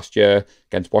Lee last year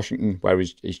against Washington, where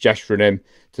he's gesturing him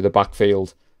to the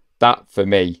backfield. That, for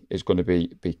me, is going to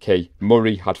be key.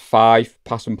 Murray had 5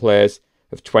 passing plays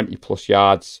of 20-plus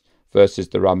yards versus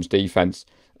the Rams' defense,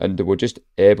 and they were just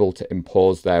able to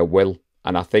impose their will.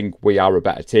 And I think we are a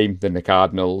better team than the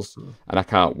Cardinals, and I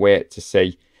can't wait to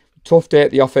see. Tough day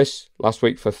at the office last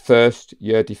week for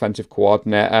first-year defensive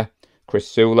coordinator Chris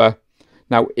Sula.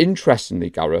 Now, interestingly,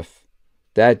 Gareth,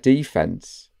 their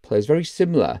defence plays very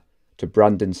similar to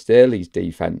Brandon Staley's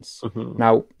defence.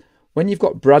 Now, when you've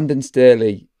got Brandon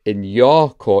Staley in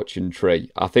your coaching tree,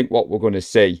 I think what we're going to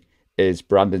see is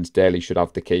Brandon Staley should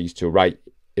have the keys to, right,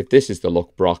 if this is the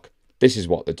look, Brock, this is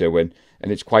what they're doing.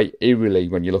 And it's quite eerily,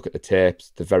 when you look at the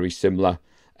tapes, they're very similar.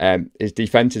 His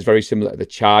defence is very similar to the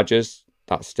Chargers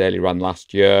that Staley ran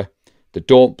last year. They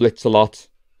don't blitz a lot,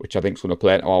 which I think is going to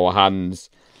play into our hands.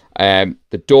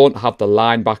 They don't have the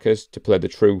linebackers to play the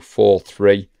true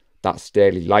 4-3 that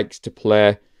Staley likes to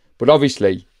play. But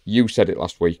obviously, you said it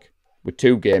last week, with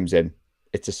 2 games in,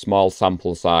 it's a small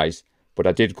sample size. But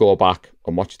I did go back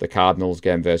and watch the Cardinals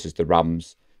game versus the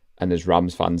Rams. And as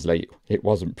Rams fans, it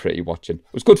wasn't pretty watching.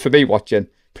 It was good for me watching,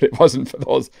 but it wasn't for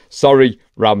those sorry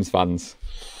Rams fans.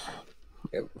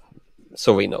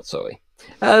 Sorry, not sorry.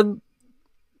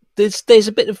 There's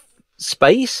a bit of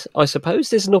space, I suppose.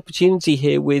 There's an opportunity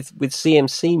here with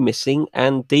CMC missing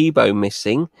and Debo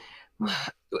missing.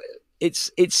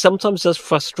 It sometimes does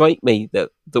frustrate me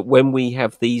that when we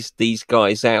have these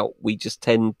guys out, we just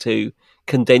tend to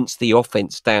condense the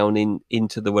offense down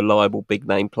into the reliable big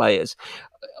name players.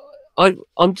 I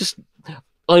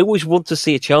always want to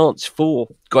see a chance for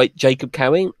great Jacob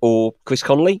Cowing or Chris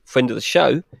Conley, friend of the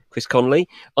show, Chris Conley,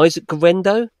 Isaac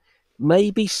Guerrero.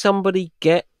 Maybe somebody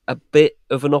get a bit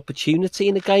of an opportunity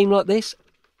in a game like this.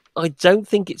 I don't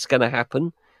think it's going to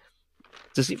happen.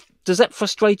 Does that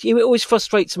frustrate you? It always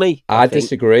frustrates me. I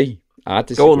disagree. I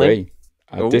disagree,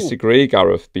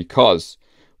 Gareth, because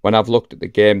when I've looked at the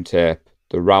game tape,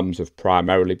 the Rams have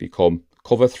primarily become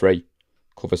cover 3,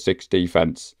 cover 6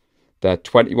 defense. Their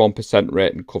 21%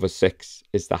 rate in cover 6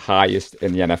 is the highest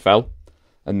in the NFL,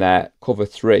 and their cover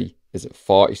 3 is at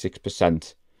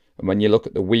 46%. And when you look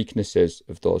at the weaknesses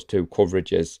of those 2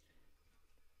 coverages,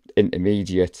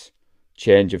 intermediate,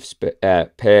 change of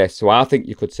pace. So I think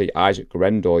you could see Isaac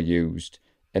Guerrero used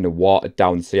in a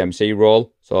watered-down CMC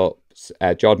role. So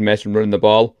Jordan Mason running the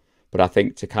ball. But I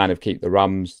think to kind of keep the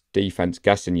Rams' defense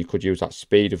guessing, you could use that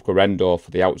speed of Guerrero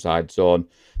for the outside zone.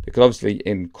 Because obviously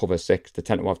in cover 6, they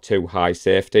tend to have 2 high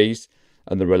safeties.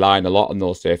 And they're relying a lot on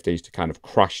those safeties to kind of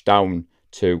crash down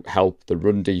to help the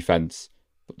run defense.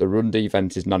 But the run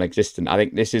defense is non-existent. I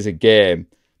think this is a game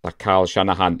that Kyle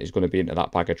Shanahan is going to be into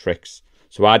that bag of tricks.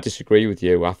 So I disagree with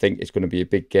you. I think it's going to be a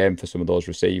big game for some of those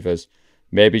receivers.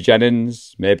 Maybe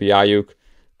Jennings, maybe Ayuk.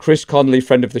 Chris Conley,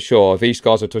 friend of the show, if he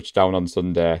scores a touchdown on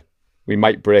Sunday, we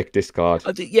might break discard.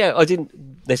 I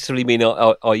didn't necessarily mean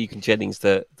Ayuk and Jennings,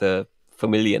 the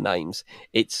familiar names.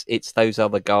 It's those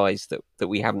other guys that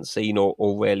we haven't seen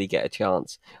or rarely get a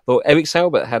chance. Well, Eric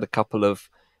Salbert had a couple of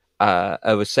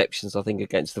receptions, I think,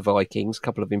 against the Vikings, a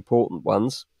couple of important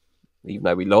ones. Even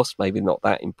though we lost, maybe not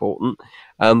that important.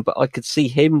 But I could see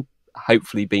him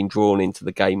hopefully being drawn into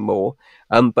the game more.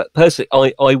 But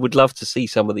personally, I would love to see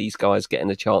some of these guys getting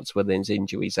a chance when there's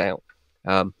injuries out.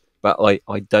 But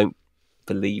I don't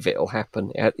believe it'll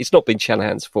happen. It's not been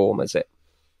Shanahan's form, has it?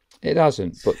 It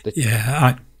hasn't. But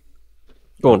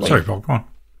Go on, Sorry, Bob, go on.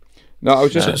 No, I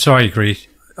was just... So I agree.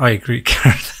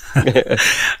 Gareth.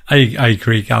 I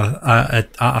agree, Gareth.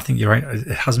 I think you're right.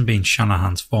 It hasn't been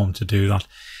Shanahan's form to do that.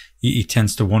 He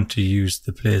tends to want to use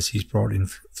the players he's brought in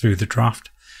through the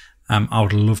draft. I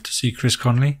would love to see Chris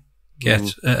Conley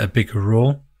get a bigger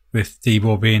role with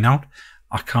Debo being out.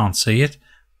 I can't see it,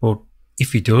 but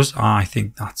if he does, I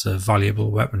think that's a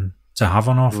valuable weapon to have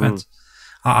on offense.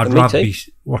 I'd rather be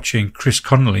watching Chris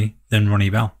Conley than Ronnie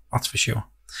Bell, that's for sure,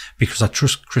 because I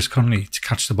trust Chris Conley to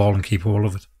catch the ball and keep all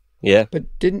of it. Yeah.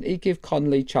 But didn't he give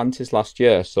Conley chances last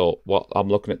year? So what I'm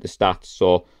looking at the stats.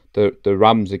 So the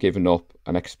Rams are giving up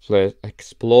an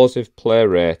explosive play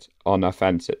rate on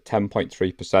offense at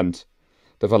 10.3%.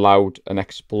 They've allowed an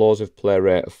explosive play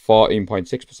rate of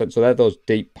 14.6%. So they're those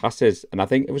deep passes. And I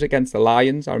think it was against the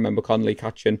Lions. I remember Conley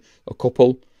catching a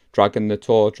couple, dragging the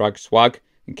toe, drag swag,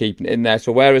 and keeping it in there.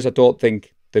 So whereas I don't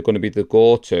think they're going to be the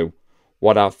go-to,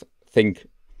 what I think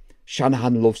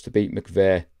Shanahan loves to beat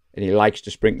McVay, and he likes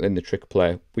to sprinkle in the trick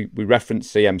play. We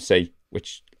reference CMC,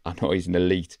 which I know he's an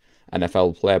elite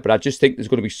NFL player, but I just think there's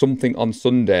going to be something on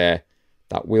Sunday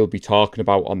that we'll be talking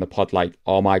about on the pod, like,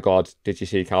 oh my God, did you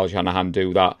see Kyle Shanahan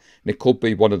do that? And it could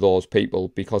be one of those people,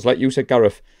 because like you said,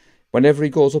 Gareth, whenever he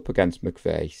goes up against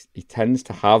McVay, he tends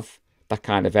to have that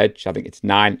kind of edge. I think it's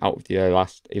 9 out of the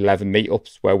last 11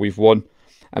 meetups where we've won.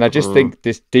 And I just think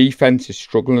this defense is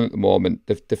struggling at the moment.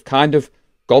 They've kind of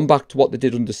gone back to what they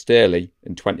did under Staley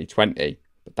in 2020,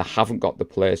 but they haven't got the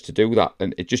players to do that.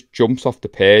 And it just jumps off the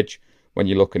page when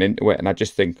you're looking into it. And I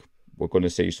just think we're going to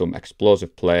see some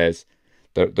explosive players.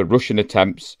 The rushing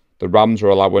attempts, the Rams are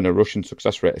allowing a rushing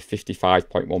success rate of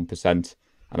 55.1%.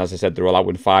 And as I said, they're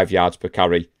allowing 5 yards per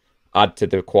carry. Add to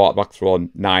the quarterback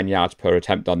throwing 9 yards per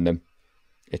attempt on them.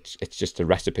 It's just a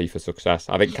recipe for success.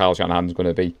 I think Kyle Shanahan's going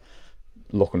to be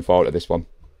looking forward to this one.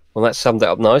 Well, that summed it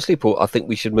up nicely, Paul. I think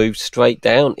we should move straight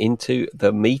down into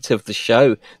the meat of the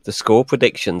show, the score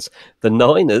predictions. The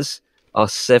Niners are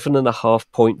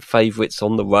 7.5-point favourites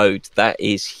on the road. That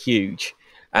is huge.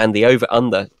 And the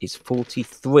over-under is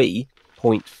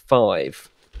 43.5.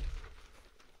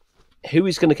 Who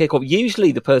is going to kick off?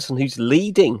 Usually the person who's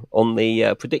leading on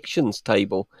the predictions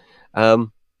table,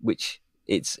 which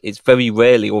it's very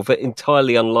rarely or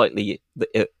entirely unlikely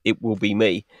that it will be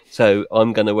me. So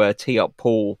I'm going to tee up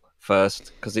Paul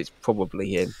first, because it's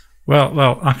probably him.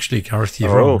 Well, actually, Gareth,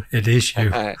 you're wrong. It is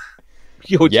you.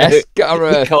 Yes,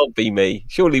 Gareth. It can't be me.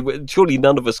 Surely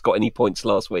none of us got any points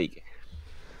last week.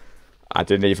 I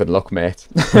didn't even look, mate.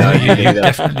 No, you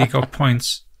definitely got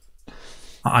points.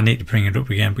 I need to bring it up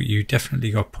again, but you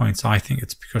definitely got points. I think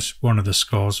it's because one of the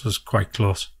scores was quite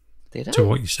close to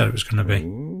what you said it was going to be.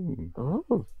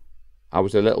 Oh. I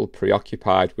was a little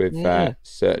preoccupied with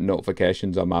certain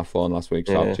notifications on my phone last week,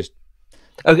 so I've just...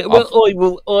 Okay,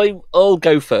 well, I'll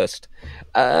go first.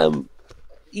 I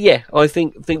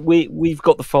think we've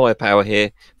got the firepower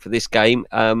here for this game.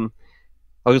 I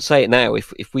would say it now.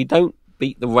 If we don't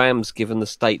beat the Rams, given the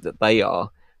state that they are,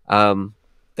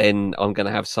 then I'm going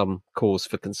to have some cause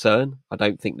for concern. I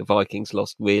don't think the Vikings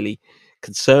loss really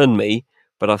concern me,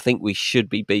 but I think we should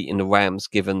be beating the Rams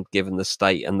given the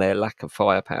state and their lack of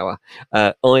firepower.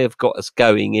 I have got us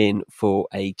going in for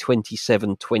a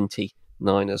 27-20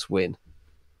 Niners win.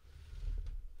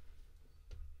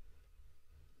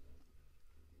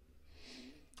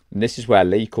 And this is where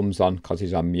Lee comes on, because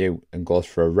he's on mute, and goes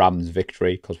for a Rams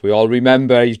victory, because we all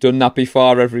remember he's done that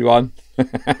before, everyone.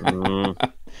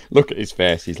 Look at his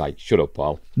face. He's like, shut up,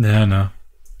 Paul. No.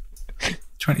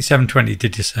 27-20,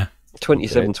 did you say?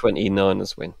 27-20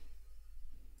 Niners win.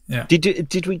 Yeah.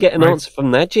 Did we get an answer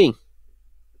from Najee?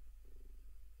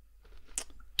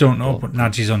 Don't know, but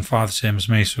Najee's on fire the same as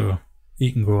me, so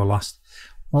he can go last.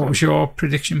 What was your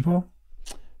prediction, Paul?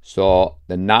 So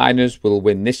the Niners will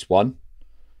win this one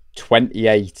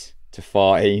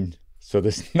 28-14. So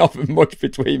there's nothing much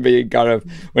between me and Gareth.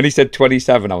 When he said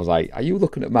 27, I was like, are you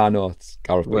looking at my notes,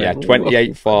 Gareth? But yeah,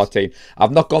 28-14.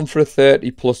 I've not gone for a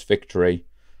 30-plus victory,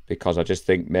 because I just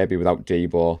think maybe without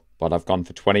Debo, but I've gone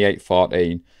for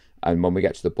 28-14. And when we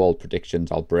get to the bold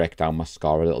predictions, I'll break down my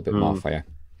score a little bit more for you.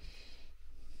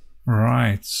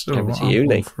 Right, so I'm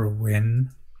going for a win.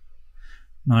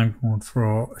 And I'm going for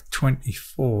a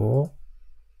 24-10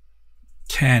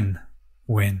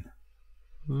 win.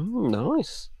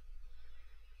 Nice.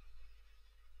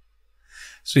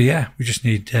 So yeah, we just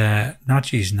need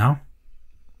Najee's now.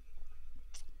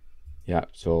 Yeah,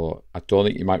 so I don't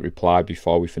think you might reply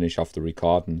before we finish off the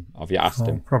recording. Have you asked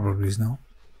him? Probably is not.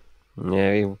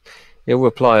 Yeah, he'll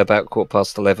reply about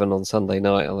 11:15 on Sunday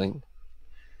night, I think.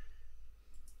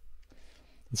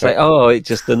 Say, it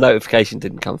just the notification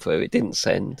didn't come through. It didn't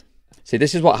send. See,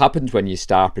 this is what happens when your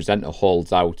star presenter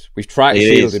holds out. We've tried to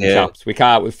It shield is, him, yeah. chaps. We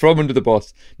can't. We're from under the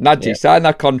bus. Nadji, Yeah. sign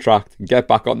that contract and get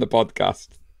back on the podcast.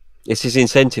 It's his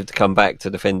incentive to come back to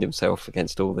defend himself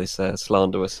against all this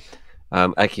slanderous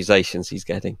accusations he's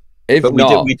getting. If But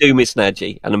not, we do miss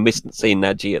Nadji, and I miss seeing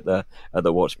Nadji at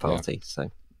the watch party.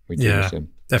 So we do miss him.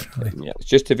 Definitely. yeah, It's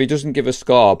just if he doesn't give a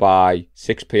score by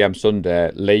 6 p.m. Sunday,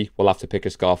 Lee will have to pick a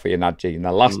score for you, Nadji. And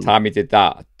the last time he did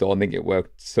that, I don't think it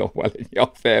worked so well in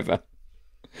your favour.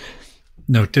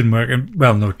 No, it didn't work. It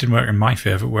didn't work in my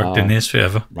favour. It worked in his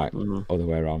favour. Right, other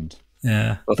way around.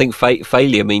 Yeah. I think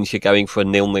failure means you're going for a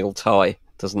 0-0 tie,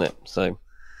 doesn't it? So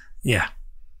Yeah.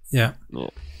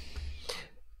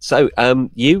 so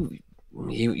you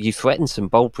threatened some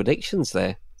bold predictions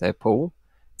there, Paul.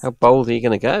 How bold are you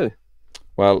going to go?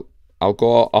 Well, I'll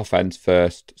go offense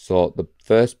first. So the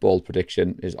first bold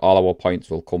prediction is all our points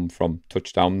will come from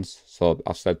touchdowns. So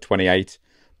I've said 28.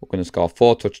 We're going to score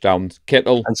 4 touchdowns.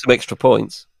 Kittle, And some extra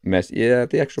points. the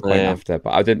extra point Yeah. after,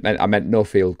 but I meant no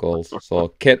field goals. So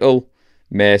Kittle,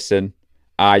 Mason,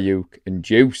 Ayuk, and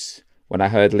Juice. When I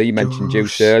heard Lee mention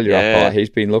Juice earlier, I thought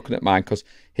he's been looking at mine because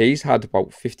he's had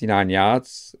about 59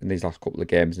 yards in these last couple of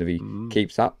games, and if he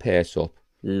keeps that pace up,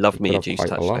 Love me could a have juice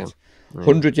quite a lot.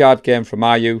 touchdown. 100-yard game from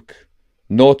Ayuk,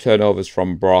 no turnovers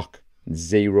from Brock,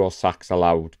 0 sacks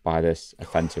allowed by this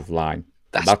offensive line.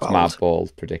 That's my bold.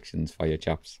 bold predictions for you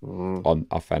chaps on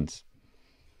offense.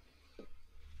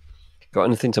 Got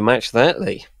anything to match that,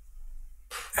 Lee?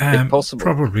 If possible.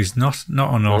 Probably not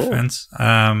on offense.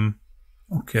 Okay,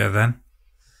 then.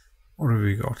 What have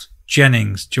we got?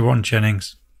 Jennings. Jawan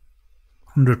Jennings.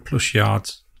 100 plus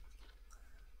yards.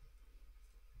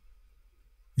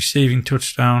 Receiving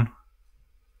touchdown.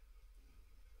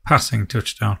 Passing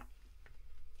touchdown.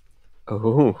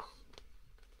 Oh,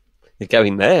 you're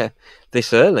going there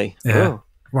this early. Yeah. Oh,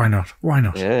 Why not?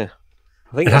 yeah.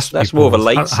 I think It has to that's be more of a bold.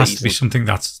 late It has to season. be something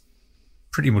that's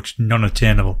pretty much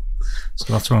non-attainable.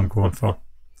 So that's what I'm going for.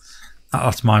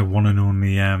 That's my one and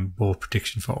only bold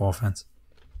prediction for offense.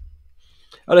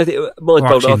 I don't think mine's Oh, bold.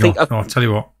 actually, I think no, I'll tell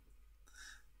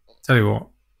you what.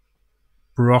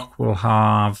 Brock will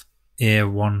have a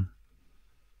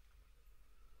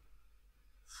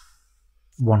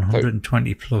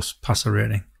 120 plus passer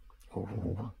rating.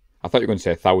 I thought you were going to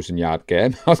say 1,000-yard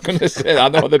game. I was going to say, I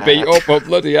know they beat up, but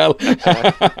bloody hell.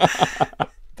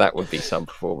 that would be some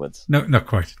performance. No, not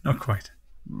quite. How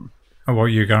about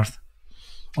you, Gareth?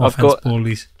 I've Offense got-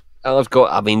 boldies.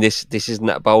 I mean, this isn't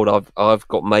that bold. I've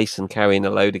got Mason carrying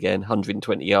a load again,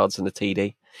 120 yards and a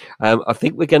TD. I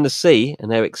think we're going to see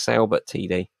an Eric Saubert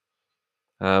TD.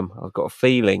 I've got a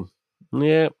feeling.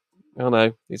 Yeah, I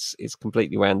know it's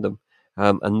completely random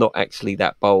and not actually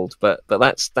that bold, but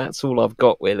that's all I've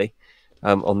got really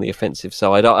on the offensive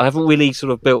side. I haven't really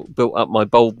sort of built up my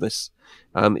boldness.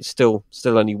 It's still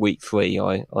only week 3.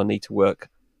 I need to work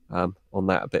on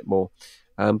that a bit more.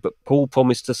 But Paul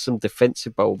promised us some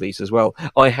defensive boldies as well.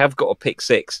 I have got a pick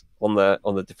 6 on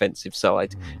the defensive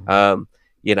side.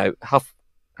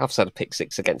 Huff's had a pick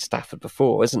 6 against Stafford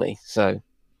before, hasn't he? So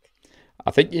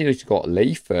I think you need to go to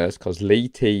Lee first because Lee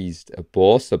teased a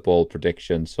Bosa bold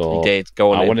prediction. So he did.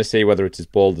 Go on. I want to see whether it's as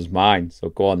bold as mine. So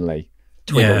go on, Lee.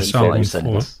 Yeah, so I'm 25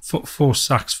 going seconds. 4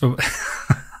 sacks for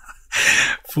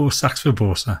 4 sacks for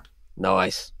Bosa.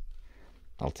 Nice.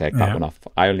 I'll take that one off.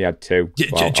 I only had 2. Do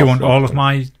so you want I'll all of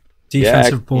my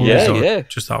defensive boldies or yeah.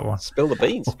 just that one? Spill the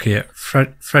beans. Okay,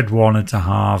 Fred wanted to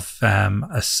have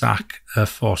a sack, a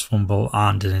forced fumble,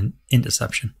 and an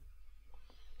interception.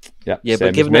 Yeah, Yeah, same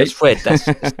but given as that's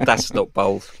me. Fred, that's not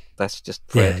bold. That's just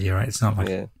Yeah, Fred. you're right. It's not like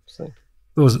Yeah. So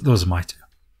those are my 2.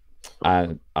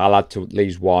 And I'll add to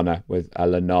Lee's Warner with a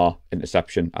Lenore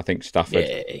interception. I think Stafford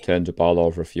Yay. turns the ball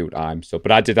over a few times. So,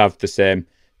 but I did have the same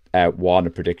Warner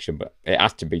prediction, but it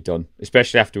has to be done,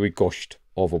 especially after we gushed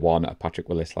over Warner at Patrick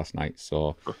Willis last night.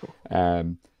 So,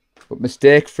 but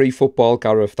mistake-free football,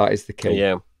 Gareth, that is the key.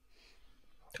 yeah,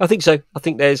 I think so. I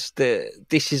think this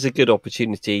is a good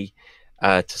opportunity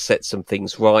to set some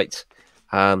things right,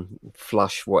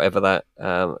 flush whatever that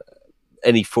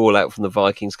any fallout from the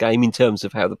Vikings game in terms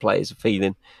of how the players are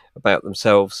feeling about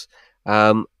themselves,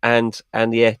 and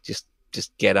yeah, just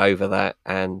get over that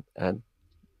and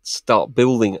start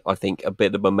building, I think, a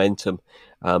bit of momentum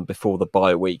before the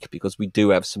bye week, because we do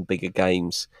have some bigger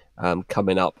games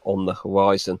coming up on the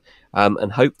horizon,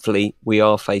 and hopefully we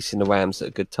are facing the Rams at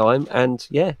a good time. And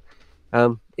yeah,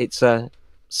 it's a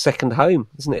second home,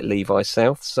 isn't it, Levi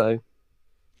South? So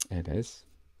It is.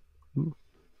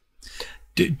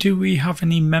 Do we have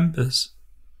any members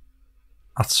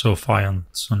at SoFi on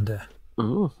Sunday?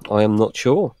 I am not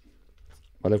sure.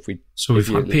 Well, if we So we've if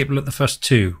you- had people at the first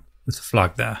 2 with the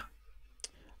flag there.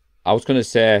 I was going to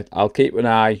say, I'll keep an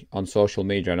eye on social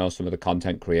media. I know some of the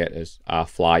content creators are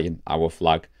flying our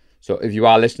flag. So if you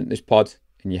are listening to this pod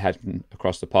and you're heading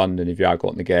across the pond, and if you are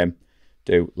going to the game,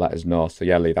 do let us know. So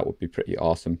yeah, Lee, that would be pretty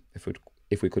awesome.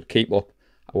 If we could keep up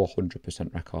our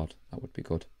 100% record, that would be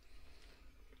good.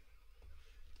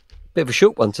 Bit of a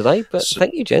short one today, but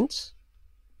thank you, gents.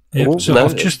 Yeah,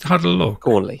 I've just had a look.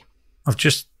 Go on, Lee. I've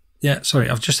just had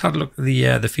a look at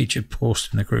the featured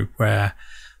post in the group where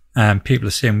people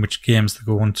are saying which games they're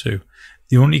going to.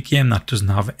 The only game that doesn't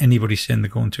have anybody saying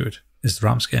they're going to it is the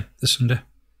Rams game this Sunday.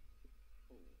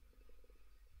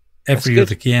 Every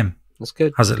other game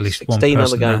has at least one person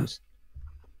other games.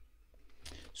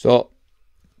 There. So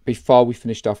before we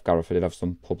finished off, Gareth, I did have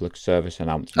some public service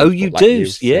announcements. Oh, you do?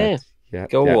 Yeah. Yeah.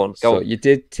 Go on. So you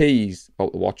did tease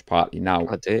about the watch party. Now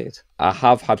I did. I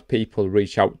have had people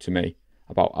reach out to me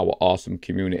about our awesome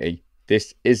community.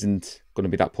 This isn't going to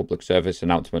be that public service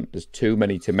announcement. There's too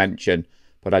many to mention,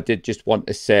 but I did just want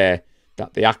to say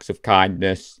that the acts of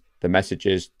kindness, the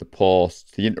messages, the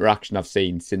posts, the interaction I've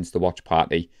seen since the watch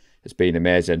party has been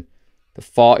amazing. The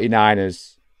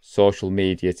 49ers social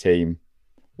media team,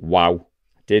 wow.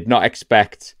 Did not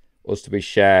expect us to be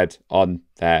shared on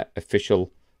their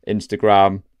official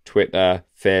Instagram, Twitter,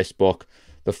 Facebook,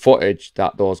 the footage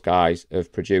that those guys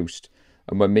have produced.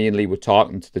 And when me and Lee were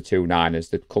talking to the two Niners,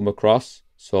 they'd come across.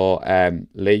 So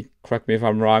Lee, correct me if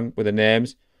I'm wrong with the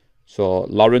names. So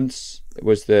Lawrence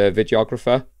was the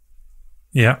videographer.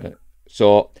 Yeah.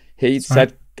 So he'd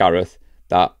said, Gareth,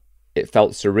 that it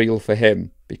felt surreal for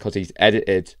him because he's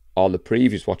edited all the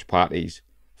previous watch parties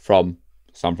from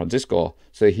San Francisco.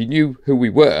 So he knew who we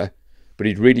were, but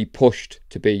he'd really pushed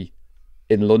to be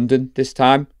in London this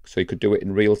time so he could do it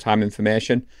in real-time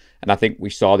information. And I think we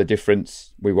saw the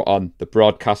difference. We were on the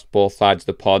broadcast both sides of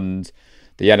the pond.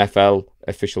 The NFL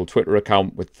official Twitter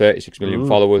account with 36 million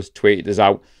followers tweeted us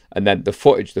out. And then the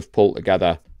footage they've pulled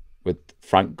together with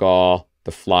Frank Gore,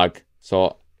 the flag.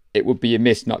 So it would be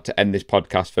amiss not to end this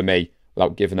podcast for me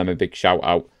without giving them a big shout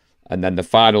out. And then the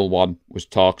final one was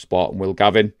TalkSport and Will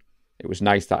Gavin. It was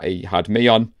nice that he had me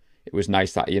on. It was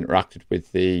nice that he interacted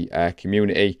with the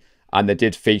community. And they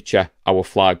did feature our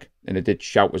flag and they did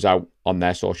shout us out on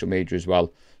their social media as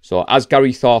well. So as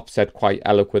Gary Thorpe said quite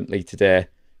eloquently today,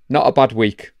 not a bad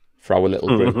week for our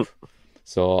little group.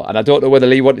 So, and I don't know whether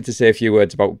Lee wanted to say a few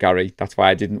words about Gary. That's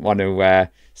why I didn't want to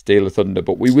steal the thunder.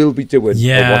 But we will be doing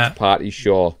a watch party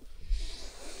show.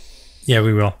 Yeah,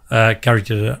 we will. Gary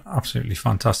did an absolutely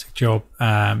fantastic job.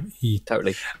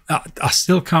 Totally. I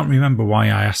still can't remember why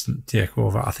I asked him to take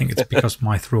over. I think it's because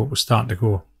my throat was starting to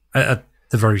go at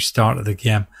the very start of the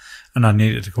game, and I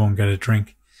needed to go and get a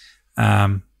drink.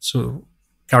 So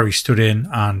Gary stood in,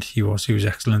 and he was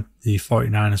excellent. The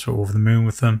 49ers were over the moon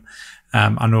with them.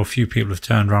 I know a few people have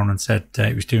turned around and said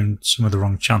he was doing some of the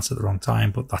wrong chants at the wrong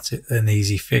time, but that's an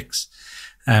easy fix.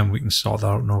 We can sort that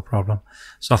out, no problem.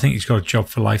 So I think he's got a job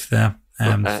for life there.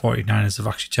 The 49ers have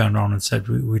actually turned around and said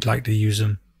we'd like to use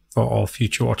him for all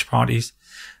future watch parties.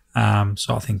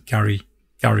 So I think Gary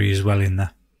is well in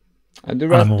there. And the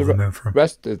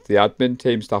rest of the admin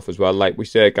team staff as well. Like we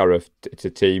say, Gareth, it's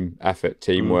a team effort,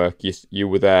 teamwork. You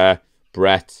were there,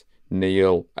 Brett,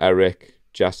 Neil, Eric,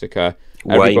 Jessica,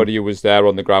 everybody who was there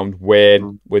on the ground,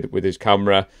 Wayne with his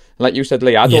camera. And like you said,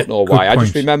 Lee, I don't know why. I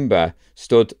just remember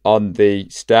stood on the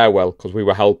stairwell because we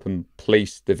were helping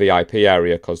police the VIP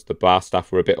area because the bar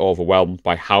staff were a bit overwhelmed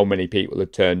by how many people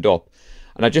had turned up.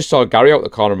 And I just saw Gary out the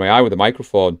corner of my eye with a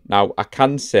microphone. Now, I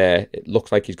can say it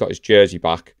looks like he's got his jersey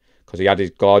back because he had his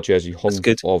Gore jersey hung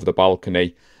over the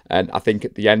balcony. And I think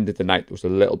at the end of the night, there was a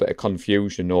little bit of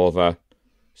confusion over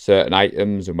certain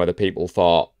items and whether people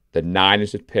thought the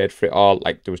Niners had paid for it all.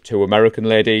 Like there was two American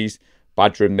ladies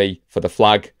badgering me for the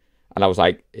flag. And I was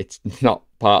like, it's not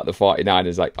part of the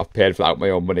 49ers. Like I've paid for that with my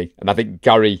own money. And I think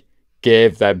Gary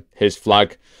gave them his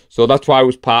flag. So that's why I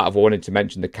was part of wanting to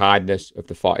mention the kindness of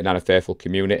the 49er faithful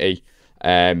community.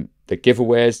 The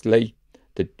giveaways, Lee,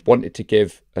 they wanted to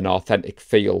give an authentic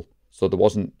feel. So there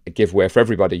wasn't a giveaway for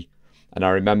everybody. And I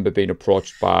remember being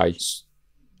approached by...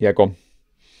 Yeah, go on.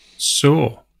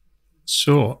 So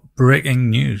breaking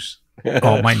news.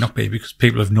 Or it might not be because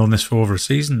people have known this for over a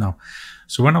season now.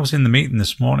 So when I was in the meeting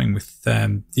this morning with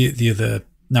the other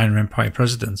Niner Empire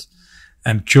presidents,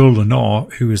 Joe Lenore,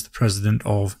 who is the president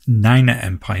of Niner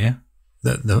Empire,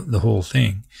 the whole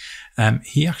thing,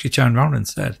 he actually turned around and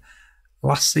said,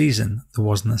 last season there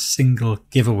wasn't a single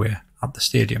giveaway at the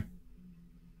stadium.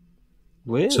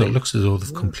 Really? So it looks as though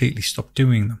they've completely stopped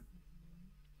doing them.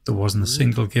 There wasn't a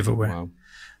single giveaway. Wow.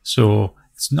 So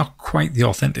it's not quite the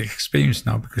authentic experience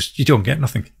now because you don't get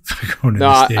nothing for going to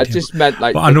the stadium. I just meant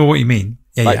like... But I know what you mean.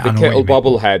 Like the I know Kittle what you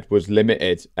mean. bobblehead was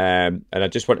limited, and I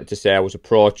just wanted to say I was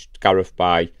approached, Gareth,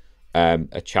 by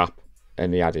a chap,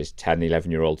 and he had his 10,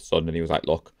 11-year-old son, and he was like,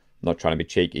 look, I'm not trying to be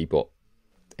cheeky, but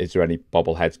is there any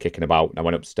bobbleheads kicking about? And I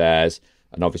went upstairs,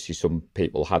 and obviously some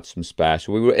people had some spare,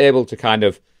 so we were able to kind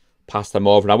of pass them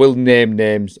over. And I will name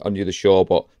names on the show,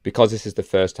 but because this is the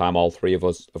first time all three of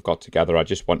us have got together, I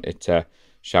just wanted to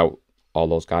shout all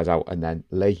those guys out. And then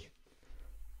Lee,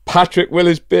 Patrick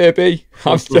Willis, baby.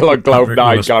 I'm still on cloud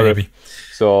nine, Gareth. Baby.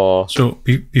 So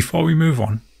before we move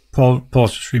on, Paul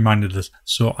just reminded us.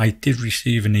 So I did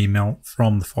receive an email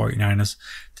from the 49ers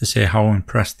to say how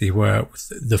impressed they were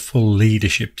with the full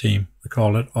leadership team, we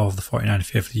call it, of the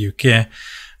 49ers for the UK.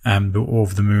 They were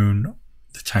over the moon,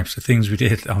 the types of things we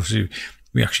did. Obviously,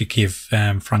 we actually gave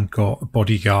Franco a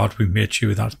bodyguard. We made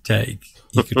sure that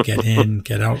he could get in,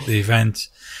 get out of the event.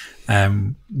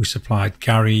 We supplied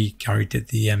Gary. Gary did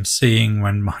the emceeing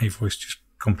when my voice just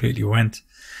completely went.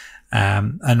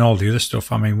 And all the other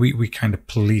stuff. I mean, we kind of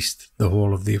policed the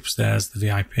whole of the upstairs, the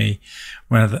VIP.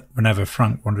 Whenever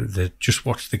Frank wanted to just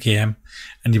watch the game,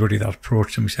 anybody that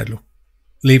approached him, we said, look,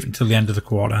 leave it until the end of the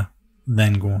quarter,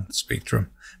 then go and speak to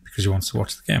him because he wants to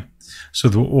watch the game. So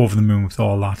they were over the moon with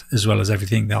all that, as well as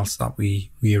everything else that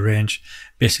we arranged,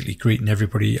 basically greeting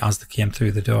everybody as they came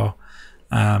through the door.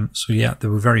 So yeah, they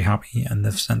were very happy, and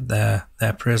they've sent their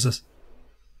praises.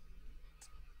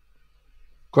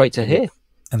 Great to hear.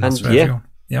 And that's for everyone.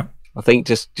 Yeah. I think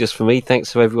just for me,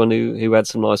 thanks to everyone who had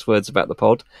some nice words about the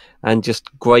pod, and just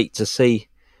great to see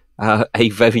a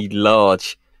very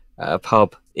large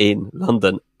pub in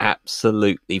London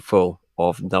absolutely full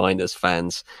of Niners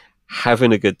fans,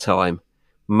 having a good time,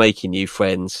 making new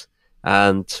friends,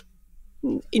 and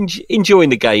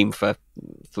enjoying the game for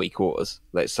 3 quarters,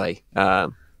 let's say.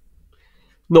 Not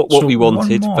what we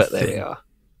wanted, but there we are.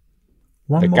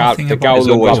 The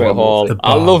Gowland Rabbit Hall.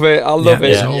 I love it.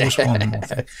 There's always one more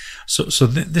thing. So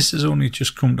this has only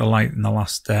just come to light in the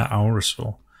last hour or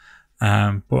so.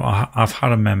 But I've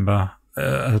had a member,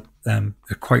 a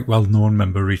quite well-known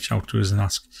member, reach out to us and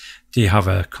ask, do you have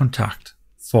a contact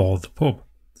for the pub?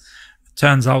 It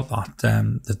turns out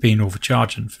that they've been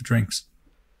overcharging for drinks.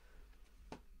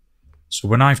 So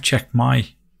when I've checked my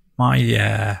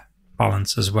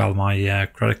balance as well, my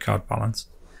credit card balance,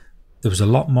 there was a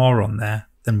lot more on there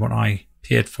than what I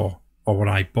paid for or what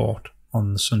I bought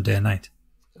on the Sunday night.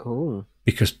 Oh.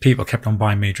 Because people kept on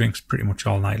buying me drinks pretty much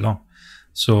all night long.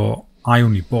 So I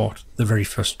only bought the very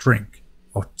first drink.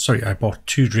 I bought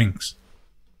 2 drinks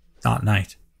that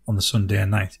night on the Sunday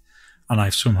night. And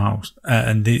I've somehow,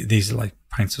 and these are like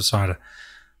pints of cider,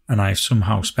 and I've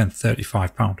somehow spent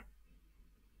 £35.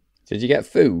 Did you get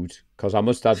food? Because I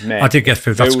must admit, I did get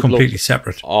food. That's completely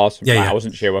separate. Awesome. Yeah, I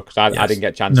wasn't sure because I didn't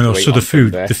get a chance to eat. So the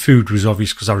food was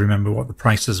obvious because I remember what the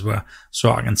prices were,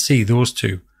 so I can see those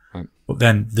 2. Right. But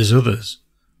then there's others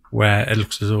where it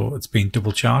looks as though it's been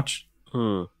double charged.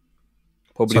 Probably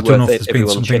so I don't know if there's been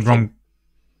something wrong.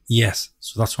 Yes,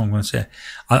 so that's what I'm going to say.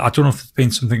 I don't know if there's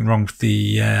been something wrong with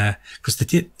the because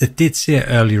they did say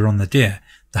earlier on the day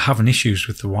they're having issues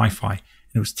with the Wi-Fi, and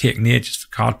it was taking ages for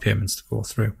card payments to go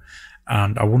through.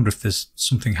 And I wonder if there's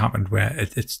something happened where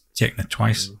it's taken it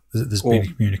twice. There's been a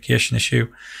communication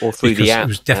issue. Or through the app. It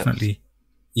was definitely,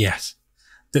 yes.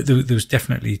 There was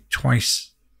definitely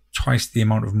twice the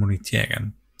amount of money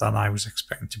taken than I was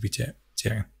expecting to be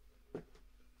taken.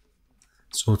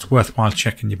 So it's worthwhile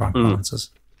checking your bank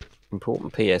balances.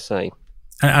 Important PSA.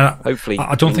 And hopefully,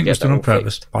 I don't think it was done on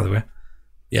purpose, by the way.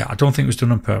 Yeah, I don't think it was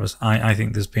done on purpose. I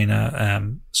think there's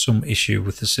been some issue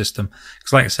with the system.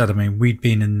 Because like I said, I mean, we'd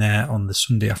been in there on the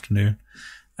Sunday afternoon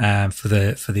for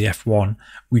the F1.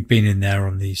 We'd been in there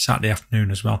on the Saturday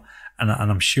afternoon as well. And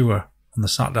I'm sure on the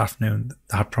Saturday afternoon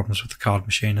they had problems with the card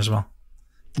machine as well.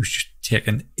 It was just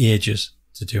taking ages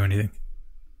to do anything.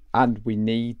 And we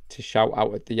need to shout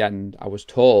out at the end. I was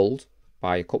told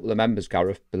by a couple of members,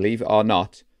 Gareth, believe it or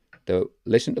not, they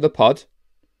listen to the pod,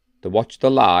 they watch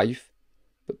the live,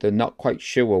 but they're not quite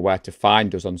sure where to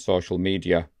find us on social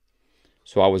media.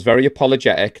 So I was very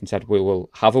apologetic and said, we will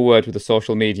have a word with the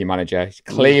social media manager. He's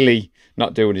clearly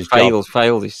not doing his job.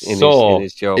 Failed in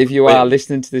his job. If you are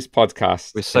listening to this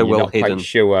podcast, we're so well not hidden. Quite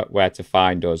sure where to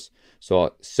find us.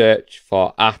 So search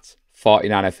for at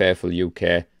 49er Faithful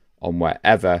UK on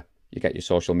wherever you get your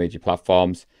social media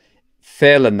platforms.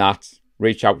 Failing that,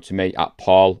 reach out to me at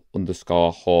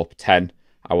Paul_Hope10.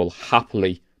 I will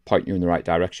happily point you in the right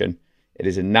direction. It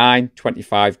is a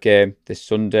 9:25 game this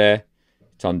Sunday.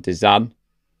 It's on DAZN.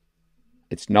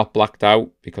 It's not blacked out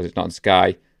because it's not on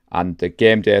Sky. And the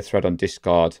game day thread on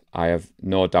Discord, I have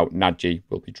no doubt Nadji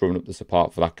will be drumming up the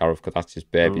support for that, Gareth, because that's his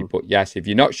baby. But yes, if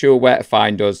you're not sure where to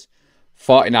find us,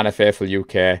 49er Faithful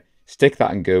UK. Stick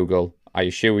that in Google. I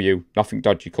assure you, nothing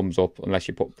dodgy comes up unless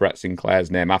you put Brett Sinclair's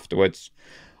name afterwards.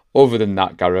 Other than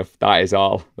that, Gareth, that is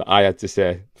all that I had to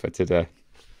say for today.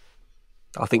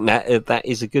 I think that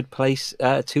is a good place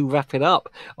to wrap it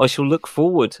up. I shall look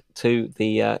forward to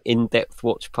the in-depth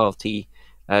watch party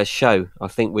show. I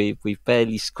think we've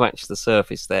barely scratched the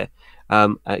surface there.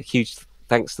 Huge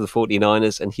thanks to the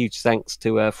 49ers and huge thanks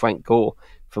to Frank Gore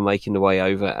for making the way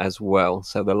over as well.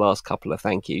 So the last couple of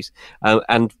thank yous.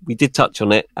 And we did touch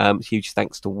on it. Huge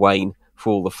thanks to Wayne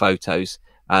for all the photos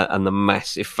and the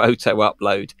massive photo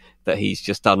upload that he's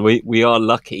just done. We are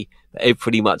lucky that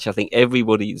pretty much, I think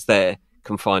everybody that's there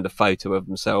can find a photo of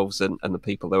themselves and the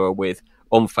people they were with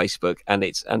on Facebook, and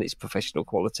it's professional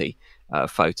quality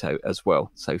photo as well.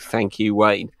 So thank you,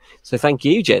 Wayne. So thank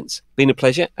you, gents. Been a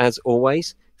pleasure as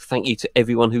always. Thank you to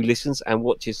everyone who listens and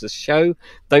watches the show.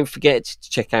 Don't forget to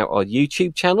check out our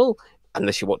YouTube channel,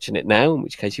 unless you're watching it now, in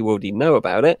which case you already know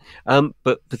about it.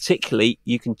 But particularly,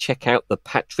 you can check out the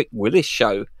Patrick Willis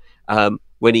show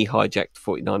when he hijacked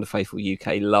 49er Faithful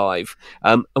UK live.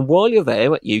 And while you're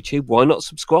there at YouTube, why not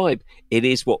subscribe? It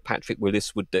is what Patrick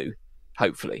Willis would do.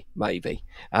 Hopefully, maybe.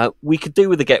 We could do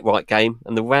with a get right game,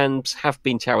 and the Rams have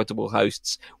been charitable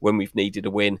hosts when we've needed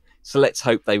a win. So let's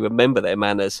hope they remember their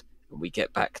manners and we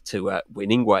get back to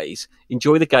winning ways.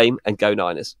 Enjoy the game and go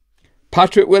Niners.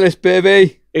 Patrick Willis,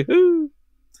 baby.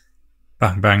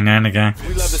 Bang, bang, Nana gang.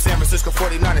 We love the San Francisco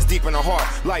 49ers deep in the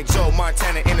heart. Like Joe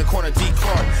Montana in the corner, D.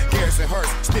 Clark. Garrison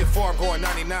Hurst, stiff farm going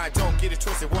 99. Don't get it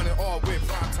twisted, one and all with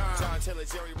prime time. John Taylor,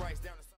 Jerry Rice down.